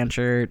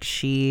Blanchard,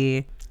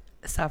 she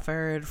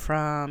suffered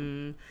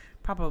from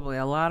probably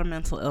a lot of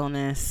mental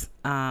illness,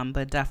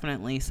 but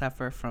definitely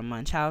suffered from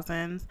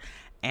Munchausen's.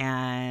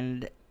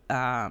 And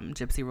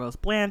Gypsy Rose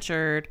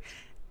Blanchard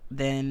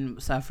then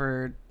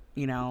suffered,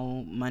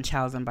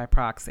 Munchausen by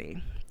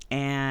proxy.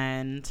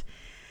 And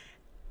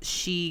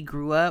she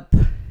grew up,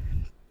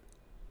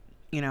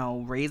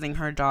 raising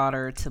her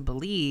daughter to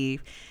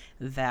believe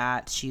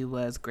that she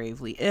was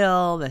gravely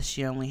ill, that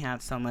she only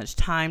had so much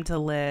time to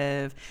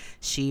live.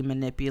 She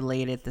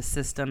manipulated the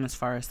system as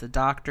far as the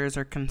doctors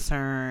are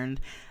concerned,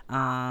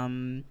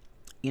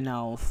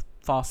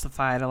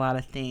 falsified a lot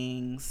of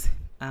things,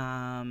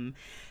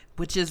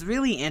 which is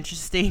really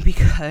interesting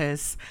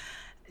because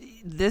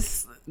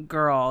this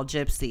girl,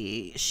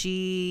 Gypsy,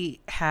 she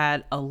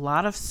had a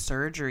lot of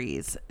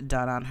surgeries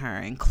done on her,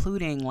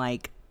 including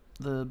like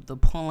the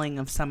pulling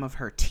of some of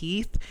her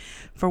teeth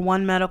for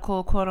one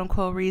medical quote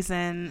unquote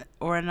reason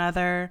or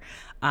another.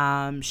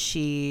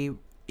 She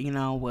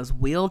was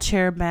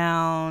wheelchair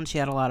bound. She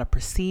had a lot of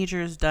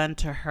procedures done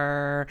to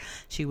her.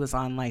 She was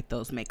on like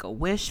those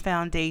Make-A-Wish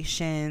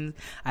foundations.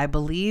 I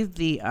believe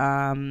the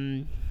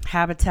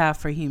Habitat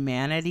for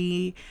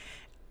Humanity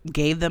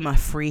gave them a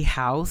free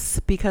house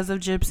because of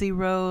Gypsy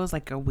Rose,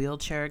 like a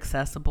wheelchair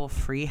accessible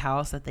free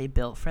house that they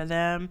built for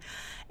them.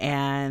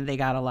 And they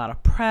got a lot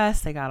of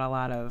press. They got a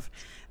lot of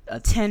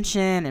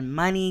attention and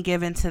money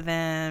given to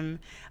them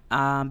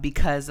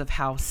because of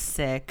how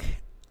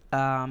sick,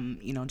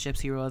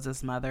 Gypsy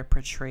Rose's mother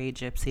portrayed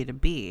Gypsy to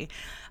be.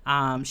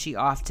 She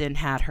often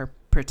had her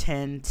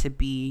pretend to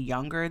be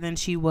younger than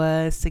she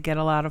was to get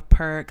a lot of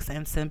perks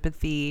and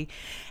sympathy.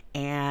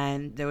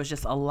 And there was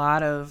just a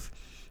lot of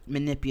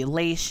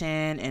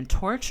manipulation and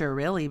torture,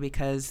 really,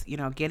 because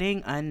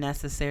getting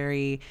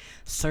unnecessary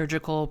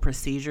surgical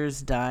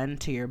procedures done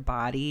to your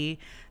body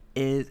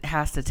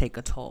has to take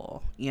a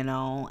toll,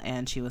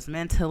 and she was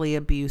mentally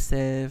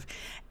abusive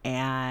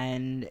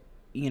and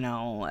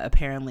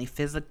apparently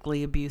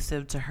physically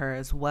abusive to her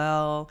as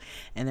well.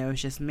 And there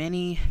was just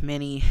many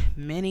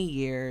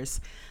years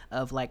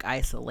of like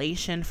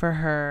isolation for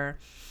her.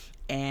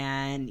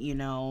 And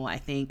I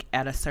think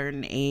at a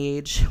certain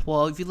age,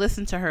 well, if you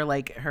listen to her,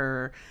 like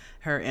her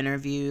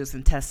interviews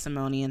and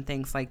testimony and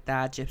things like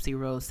that, Gypsy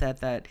Rose said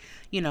that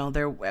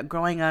they're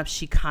growing up,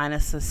 she kind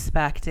of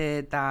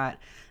suspected that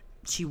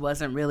she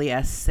wasn't really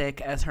as sick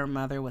as her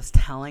mother was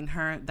telling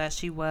her that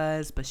she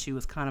was, but she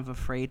was kind of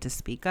afraid to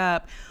speak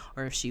up,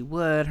 or if she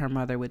would, her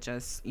mother would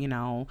just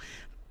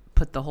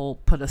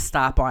put a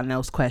stop on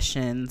those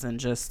questions and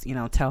just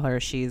tell her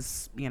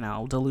she's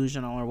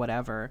delusional or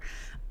whatever.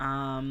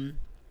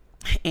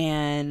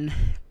 And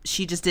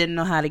she just didn't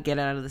know how to get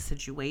out of the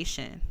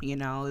situation. It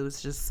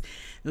was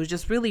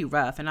just really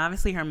rough. And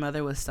obviously her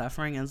mother was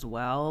suffering as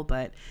well,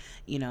 but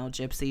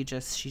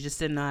Gypsy she just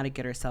didn't know how to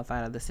get herself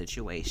out of the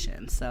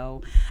situation.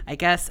 So I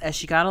guess as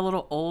she got a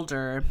little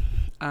older,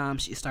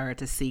 she started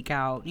to seek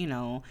out,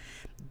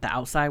 the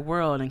outside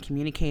world and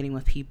communicating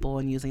with people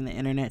and using the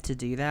internet to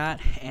do that.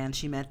 And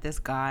she met this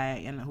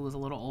guy who was a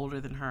little older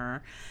than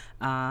her,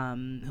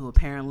 who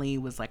apparently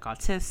was like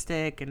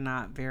autistic and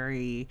not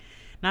very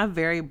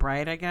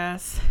bright, I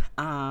guess.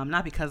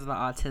 Not because of the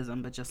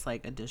autism, but just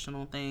like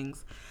additional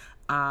things.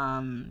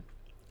 And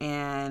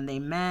they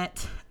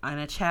met in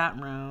a chat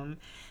room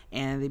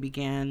and they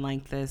began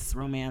like this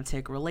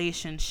romantic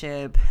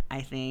relationship.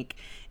 I think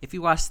if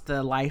you watch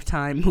the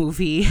Lifetime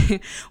movie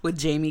with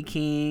Jamie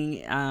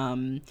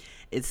King,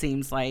 it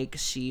seems like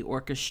she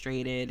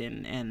orchestrated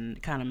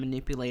and kind of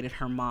manipulated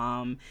her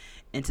mom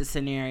into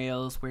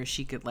scenarios where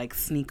she could like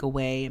sneak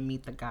away and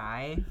meet the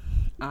guy.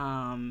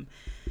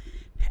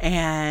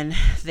 And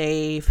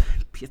they,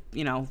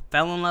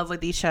 fell in love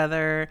with each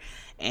other.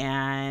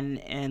 And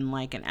in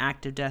like an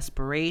act of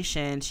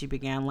desperation, she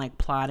began like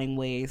plotting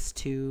ways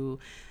to,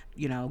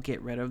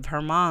 get rid of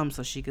her mom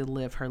so she could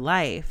live her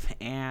life.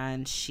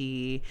 And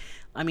she,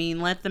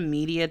 let the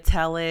media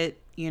tell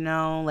it,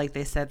 like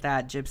they said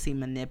that Gypsy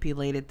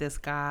manipulated this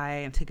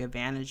guy and took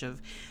advantage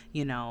of,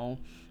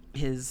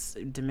 his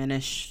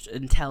diminished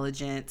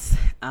intelligence,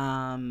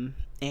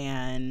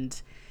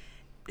 and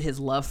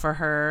his love for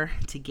her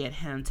to get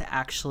him to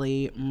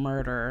actually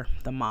murder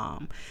the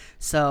mom.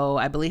 So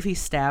I believe he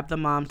stabbed the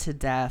mom to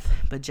death,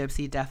 but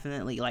Gypsy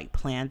definitely like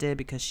planned it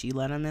because she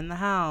let him in the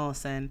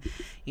house, and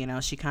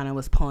she kind of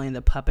was pulling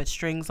the puppet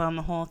strings on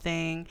the whole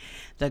thing.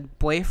 The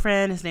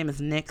boyfriend, his name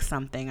is Nick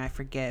something, I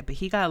forget, but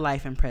he got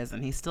life in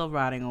prison. He's still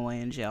rotting away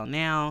in jail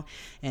now.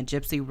 And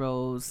Gypsy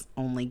Rose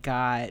only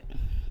got,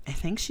 I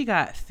think she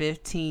got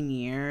 15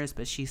 years,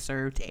 but she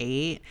served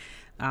 8.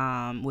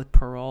 With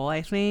parole,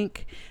 I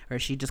think, or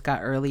she just got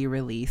early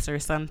release or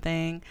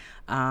something.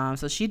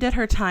 So she did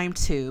her time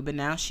too, but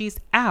now she's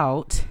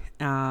out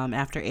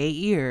after 8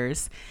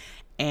 years,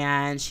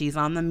 and she's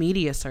on the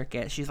media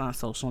circuit. She's on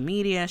social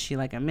media. She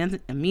like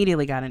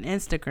immediately got an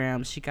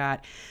Instagram. She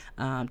got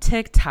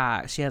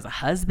TikTok. She has a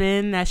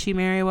husband that she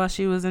married while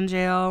she was in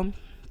jail,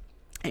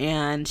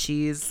 and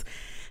she's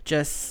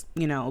just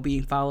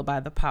being followed by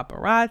the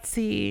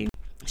paparazzi.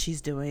 she's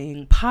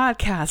doing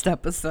podcast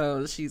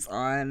episodes. She's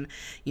on,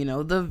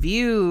 The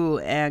View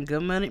and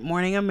Good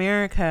Morning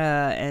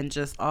America and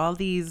just all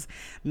these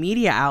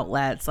media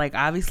outlets. Like,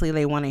 obviously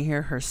they want to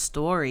hear her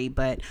story,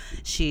 but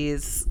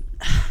she's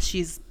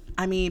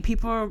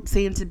people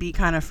seem to be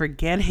kind of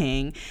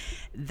forgetting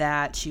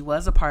that she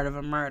was a part of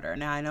a murder.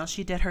 Now, I know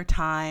she did her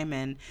time,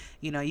 and,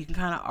 you can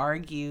kind of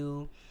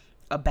argue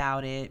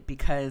about it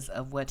because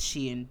of what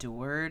she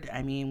endured.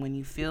 I mean, when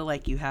you feel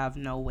like you have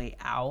no way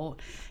out,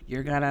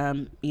 you're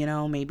gonna,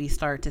 maybe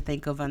start to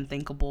think of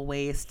unthinkable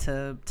ways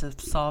to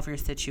solve your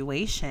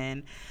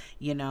situation,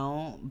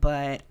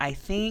 but I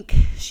think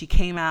she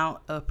came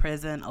out of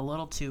prison a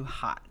little too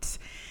hot.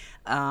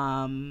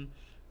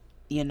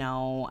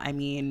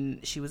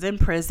 She was in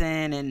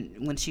prison,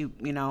 and when she,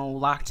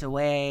 locked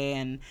away,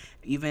 and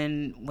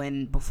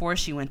even before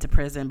she went to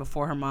prison,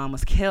 before her mom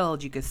was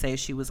killed, you could say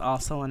she was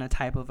also in a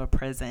type of a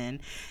prison,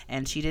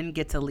 and she didn't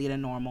get to lead a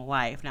normal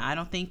life. Now, I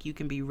don't think you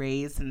can be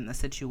raised in a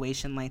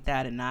situation like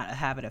that and not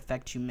have it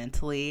affect you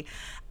mentally.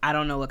 I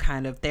don't know what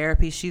kind of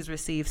therapy she's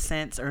received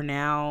since or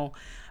now,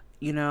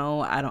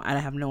 I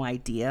have no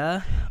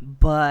idea,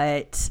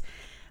 but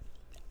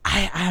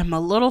I'm a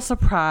little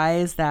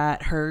surprised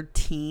that her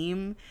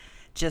team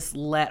just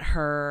let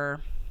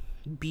her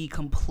be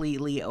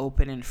completely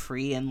open and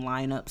free and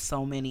line up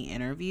so many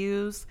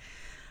interviews,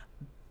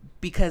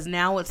 because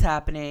now what's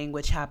happening,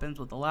 which happens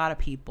with a lot of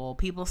people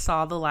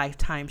saw the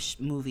Lifetime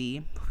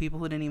movie, people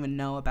who didn't even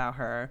know about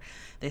her,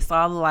 they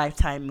saw the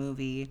Lifetime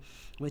movie,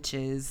 which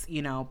is,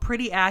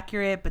 pretty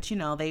accurate, but,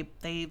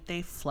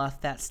 they fluff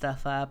that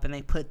stuff up and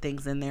they put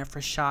things in there for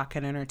shock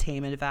and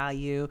entertainment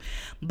value.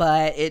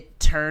 But it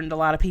turned a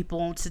lot of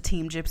people to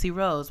Team Gypsy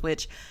Rose,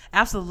 which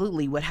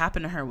absolutely what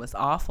happened to her was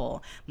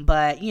awful.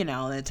 But,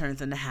 it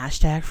turns into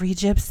hashtag Free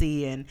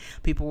Gypsy, and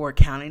people were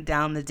counting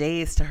down the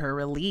days to her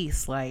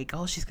release. Like,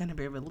 oh, she's going to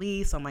be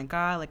released. Oh my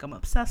God, like, I'm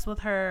obsessed with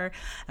her.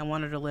 I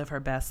want her to live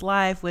her best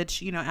life,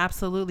 which,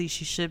 absolutely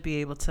she should be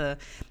able to,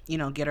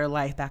 get her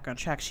life back on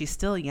track. She's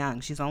still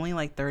young. She's only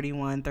like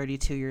 31,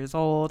 32 years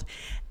old,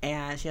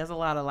 and she has a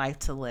lot of life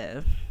to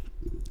live,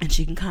 and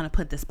she can kind of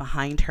put this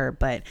behind her.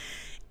 But,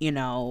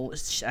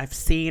 I've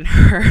seen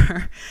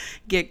her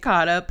get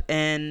caught up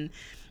in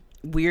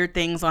weird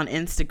things on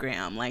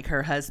Instagram. Like,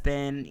 her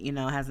husband,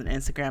 has an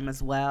Instagram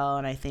as well,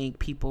 and I think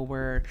people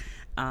were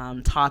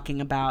talking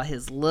about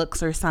his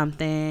looks or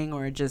something,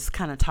 or just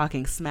kind of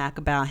talking smack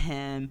about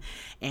him,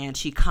 and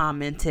she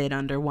commented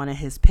under one of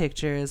his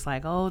pictures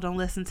like, oh, don't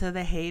listen to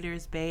the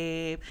haters,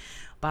 babe,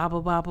 blah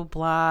blah blah blah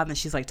blah. And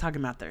she's like talking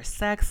about their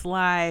sex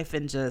life,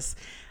 and just,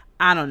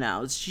 I don't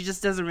know, she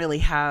just doesn't really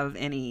have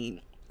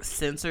any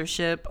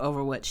censorship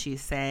over what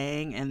she's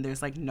saying, and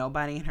there's like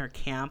nobody in her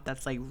camp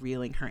that's like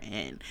reeling her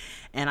in.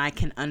 And I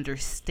can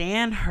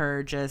understand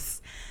her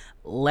just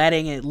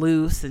letting it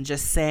loose and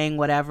just saying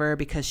whatever,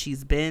 because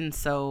she's been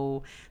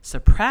so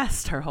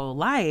suppressed her whole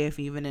life,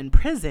 even in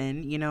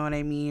prison, you know what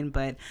I mean?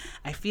 But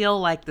I feel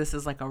like this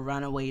is like a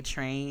runaway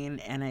train,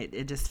 and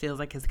it just feels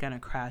like it's gonna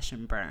crash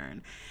and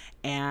burn.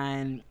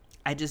 And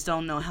I just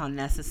don't know how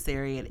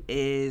necessary it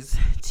is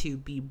to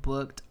be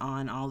booked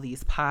on all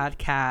these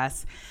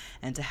podcasts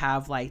and to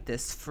have like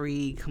this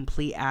free,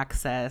 complete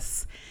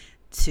access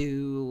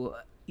to,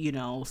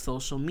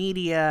 social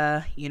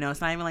media.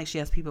 It's not even like she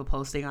has people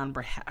posting on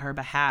her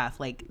behalf.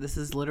 Like, this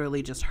is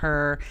literally just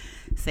her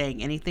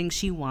saying anything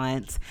she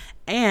wants.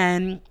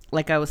 And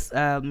like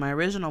my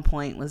original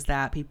point was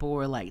that people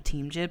were like,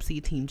 Team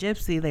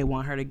Gypsy. They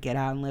want her to get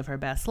out and live her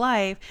best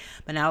life.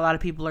 But now a lot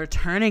of people are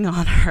turning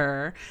on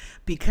her,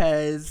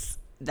 because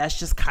that's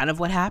just kind of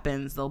what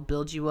happens. They'll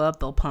build you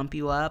up, they'll pump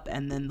you up,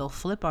 and then they'll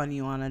flip on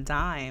you on a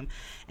dime.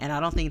 And I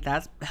don't think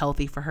that's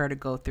healthy for her to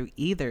go through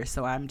either.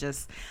 So I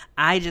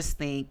just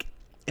think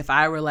if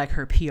I were like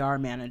her PR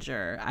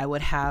manager, I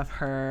would have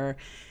her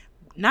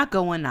not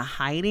go into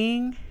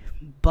hiding,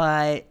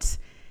 but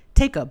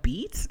take a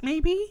beat,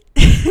 maybe.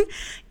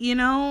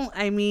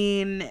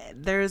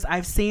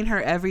 I've seen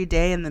her every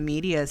day in the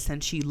media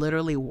since she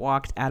literally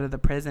walked out of the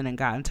prison and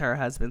got into her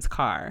husband's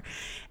car.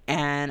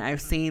 And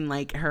I've seen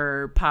like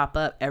her pop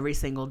up every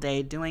single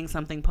day doing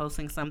something,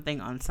 posting something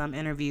on some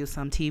interview,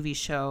 some TV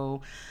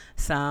show,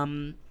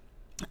 some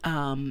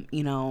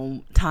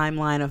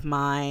timeline of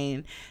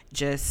mine,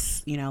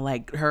 just,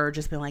 like her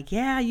just being like,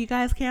 yeah, you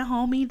guys can't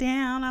hold me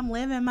down, I'm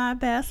living my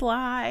best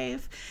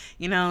life.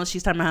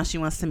 She's talking about how she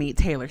wants to meet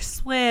Taylor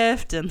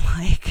Swift, and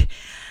like,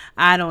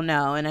 I don't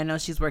know. And I know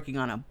she's working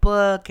on a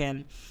book,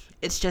 and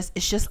it's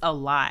just a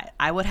lot.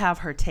 I would have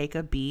her take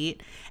a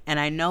beat, and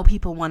I know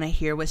people want to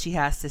hear what she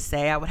has to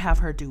say. I would have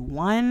her do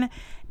one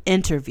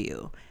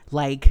interview,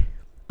 like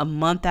a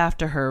month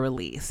after her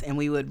release, and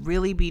we would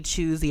really be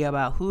choosy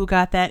about who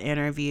got that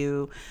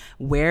interview,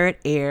 where it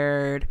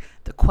aired,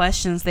 the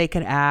questions they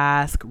could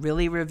ask,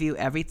 really review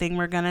everything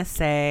we're gonna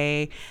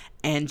say,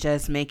 and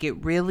just make it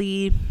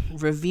really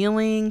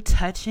revealing,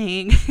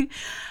 touching,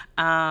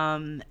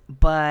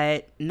 but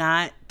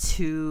not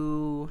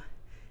too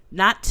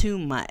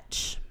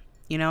much.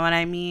 You know what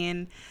I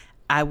mean?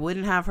 I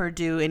wouldn't have her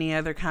do any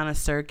other kind of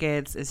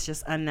circuits. It's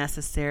just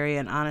unnecessary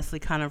and honestly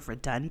kind of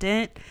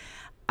redundant.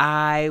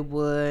 I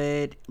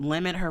would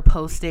limit her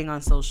posting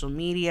on social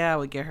media. I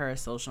would get her a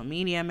social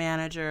media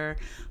manager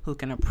who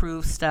can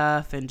approve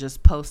stuff and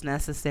just post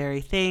necessary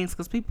things,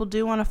 because people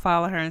do want to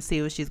follow her and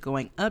see what she's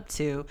going up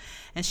to,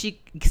 and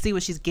she see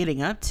what she's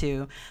getting up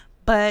to.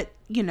 But,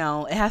 you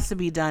know, it has to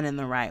be done in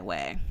the right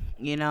way.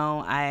 You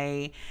know,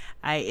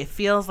 it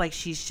feels like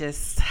she's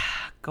just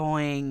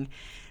going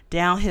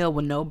downhill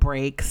with no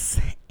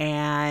brakes,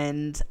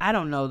 and I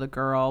don't know the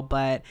girl,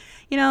 but,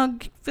 you know,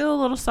 feel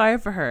a little sorry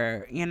for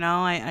her. You know,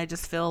 I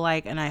just feel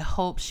like, and I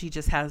hope she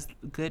just has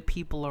good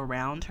people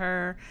around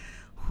her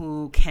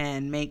who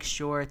can make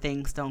sure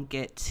things don't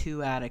get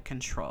too out of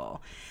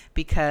control,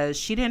 because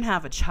she didn't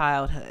have a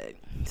childhood.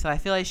 So I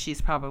feel like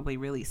she's probably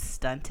really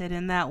stunted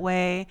in that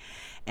way,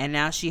 and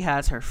now she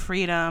has her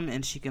freedom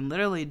and she can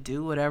literally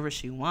do whatever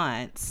she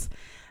wants.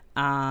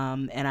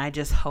 And I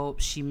just hope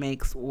she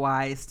makes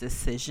wise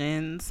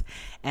decisions,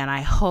 and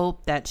I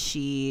hope that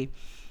she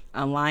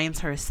aligns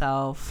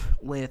herself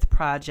with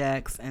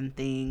projects and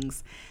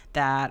things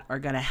that are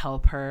going to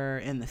help her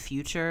in the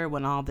future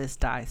when all this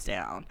dies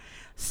down.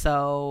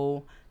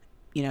 So,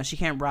 you know, she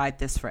can't ride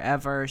this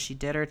forever. She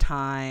did her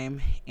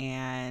time,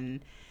 and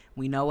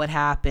we know what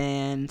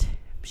happened.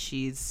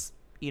 She's,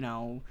 you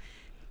know,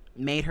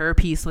 made her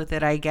peace with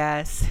it, I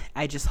guess.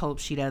 I just hope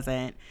she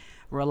doesn't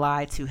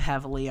rely too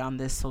heavily on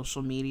this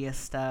social media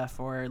stuff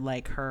or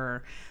like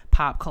her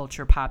pop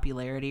culture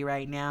popularity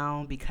right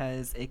now,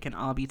 because it can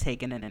all be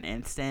taken in an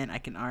instant. I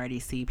can already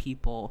see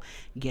people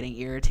getting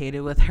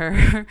irritated with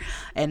her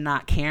and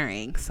not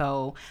caring.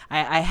 So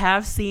I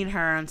have seen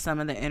her in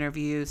some of the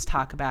interviews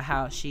talk about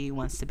how she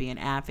wants to be an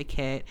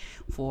advocate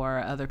for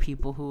other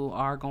people who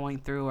are going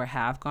through or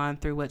have gone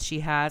through what she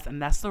has, and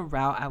that's the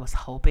route I was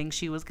hoping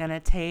she was going to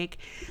take,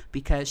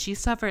 because she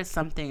suffered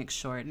something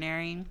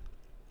extraordinary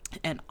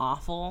and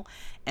awful,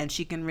 and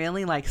she can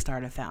really like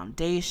start a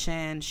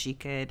foundation. She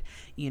could,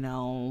 you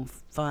know,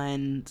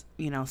 fund,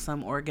 you know,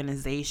 some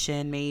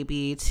organization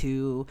maybe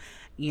to,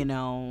 you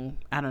know,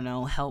 I don't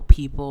know, help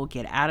people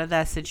get out of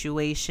that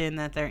situation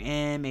that they're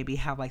in, maybe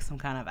have like some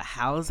kind of a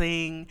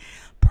housing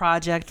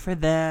project for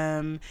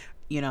them,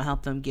 you know,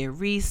 help them get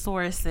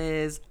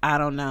resources. I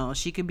don't know,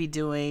 she could be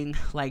doing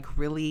like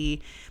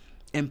really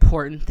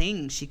important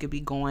things. She could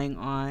be going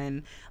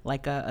on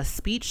like a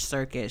speech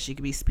circuit. She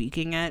could be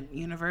speaking at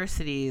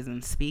universities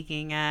and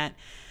speaking at,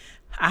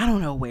 I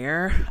don't know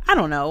where. I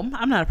don't know.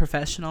 I'm not a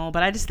professional,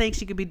 but I just think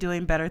she could be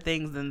doing better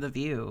things than The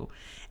View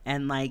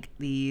and like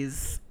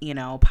these, you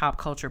know, pop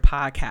culture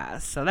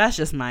podcasts. So that's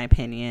just my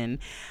opinion.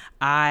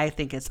 I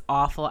think it's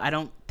awful. I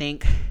don't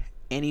think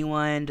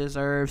anyone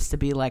deserves to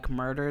be like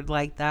murdered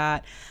like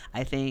that.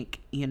 I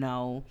think, you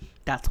know,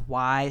 that's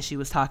why she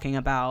was talking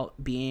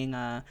about being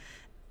a,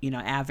 you know,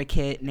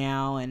 advocate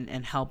now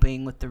and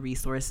helping with the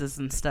resources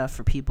and stuff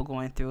for people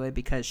going through it,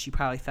 because she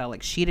probably felt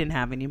like she didn't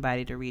have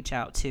anybody to reach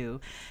out to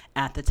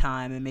at the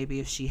time. And maybe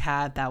if she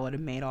had, that would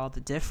have made all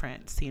the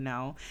difference, you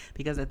know,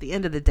 because at the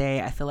end of the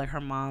day, I feel like her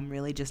mom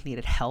really just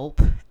needed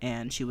help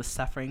and she was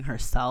suffering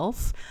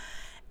herself.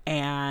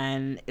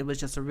 And it was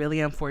just a really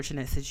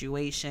unfortunate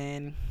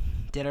situation.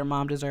 Did her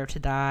mom deserve to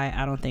die?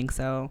 I don't think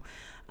so.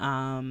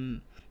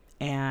 And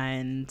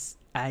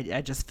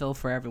I just feel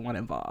for everyone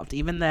involved,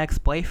 even the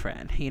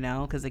ex-boyfriend, you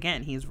know, because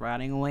again, he's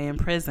rotting away in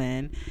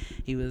prison.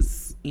 He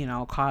was, you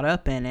know, caught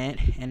up in it,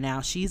 and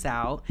now she's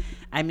out.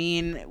 I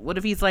mean, what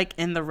if he's like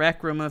in the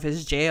rec room of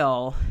his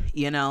jail,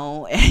 you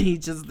know, and he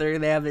just there,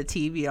 they have the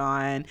TV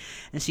on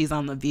and she's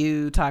on The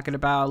View talking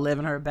about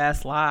living her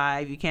best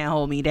life, you can't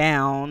hold me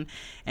down,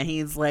 and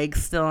he's like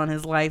still on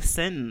his life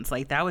sentence.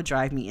 Like, that would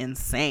drive me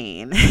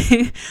insane.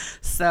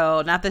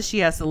 So not that she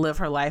has to live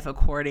her life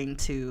according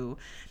to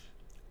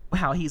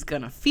how he's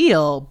gonna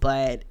feel,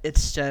 but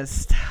it's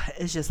just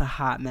a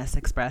hot mess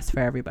expressed for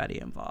everybody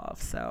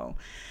involved. So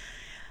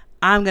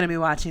I'm gonna be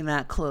watching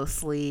that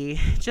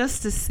closely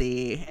just to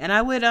see, and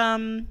I would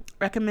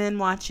recommend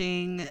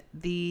watching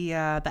the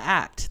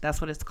Act. That's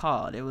what it's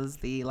called. It was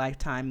the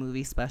Lifetime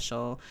movie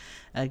special,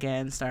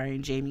 again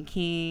starring Jamie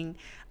King,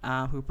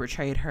 who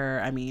portrayed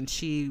her. I mean,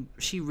 she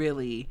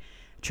really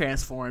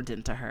transformed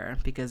into her,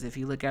 because if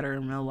you look at her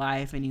in real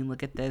life and you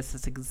look at this,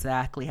 it's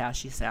exactly how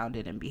she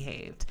sounded and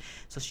behaved.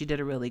 So she did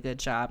a really good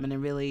job, and it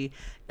really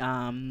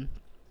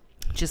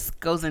just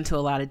goes into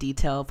a lot of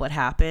detail of what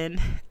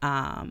happened,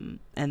 and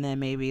then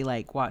maybe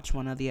like watch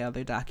one of the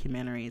other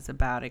documentaries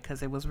about it,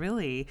 because it was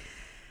really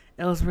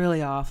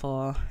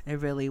awful.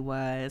 It really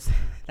was.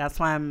 That's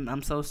why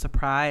I'm so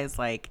surprised,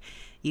 like,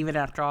 even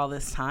after all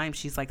this time,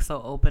 she's like so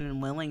open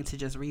and willing to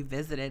just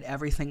revisit it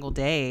every single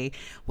day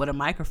with a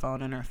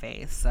microphone in her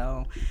face.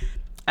 So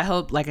I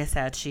hope, like I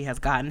said, she has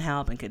gotten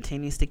help and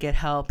continues to get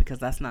help, because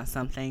that's not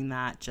something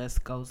that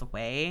just goes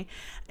away.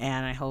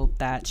 And I hope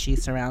that she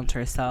surrounds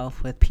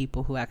herself with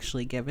people who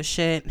actually give a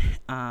shit,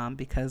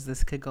 because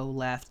this could go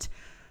left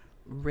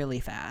really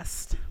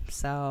fast.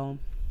 So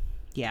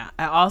yeah,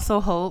 I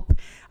also hope,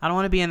 I don't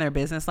want to be in their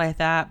business like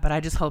that, but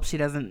I just hope she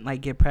doesn't like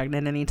get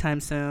pregnant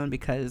anytime soon,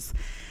 because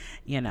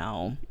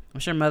I'm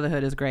sure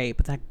motherhood is great,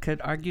 but that could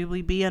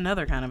arguably be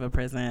another kind of a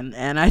prison.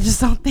 And I just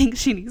don't think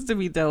she needs to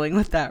be dealing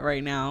with that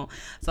right now.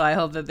 So I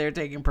hope that they're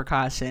taking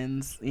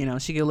precautions.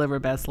 She can live her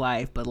best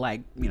life, but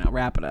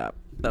wrap it up.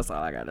 That's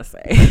all I gotta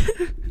say.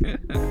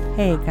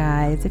 Hey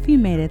guys, if you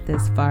made it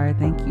this far,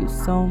 thank you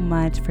so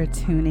much for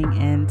tuning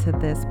in to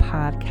this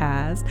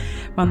podcast.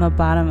 From the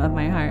bottom of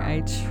my heart,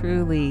 I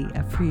truly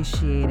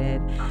appreciate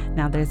it.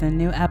 Now there's a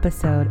new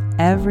episode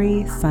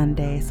every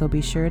Sunday, so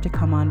be sure to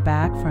come on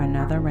back for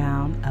another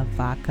round of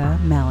Vodka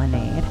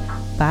Melanade.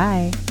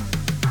 Bye.